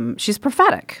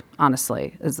prophetic,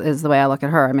 honestly, is the way I look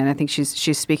at her. I mean, I think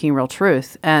she's speaking real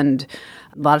truth. And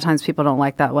a lot of times people don't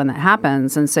like that when that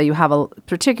happens. And so you have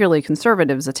particularly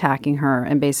conservatives attacking her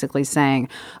and basically saying,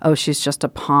 oh, she's just a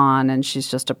pawn and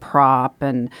she's just a prop.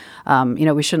 And,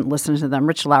 we shouldn't listen to them.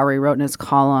 Rich Lowry wrote in his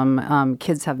column,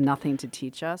 kids have nothing to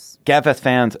teach us. Gabfest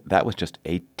fans, that was just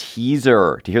a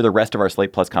teaser. To hear the rest of our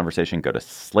Slate Plus conversation, go to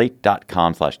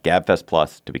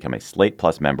slate.com/GabfestPlus to become a Slate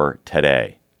Plus member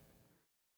today.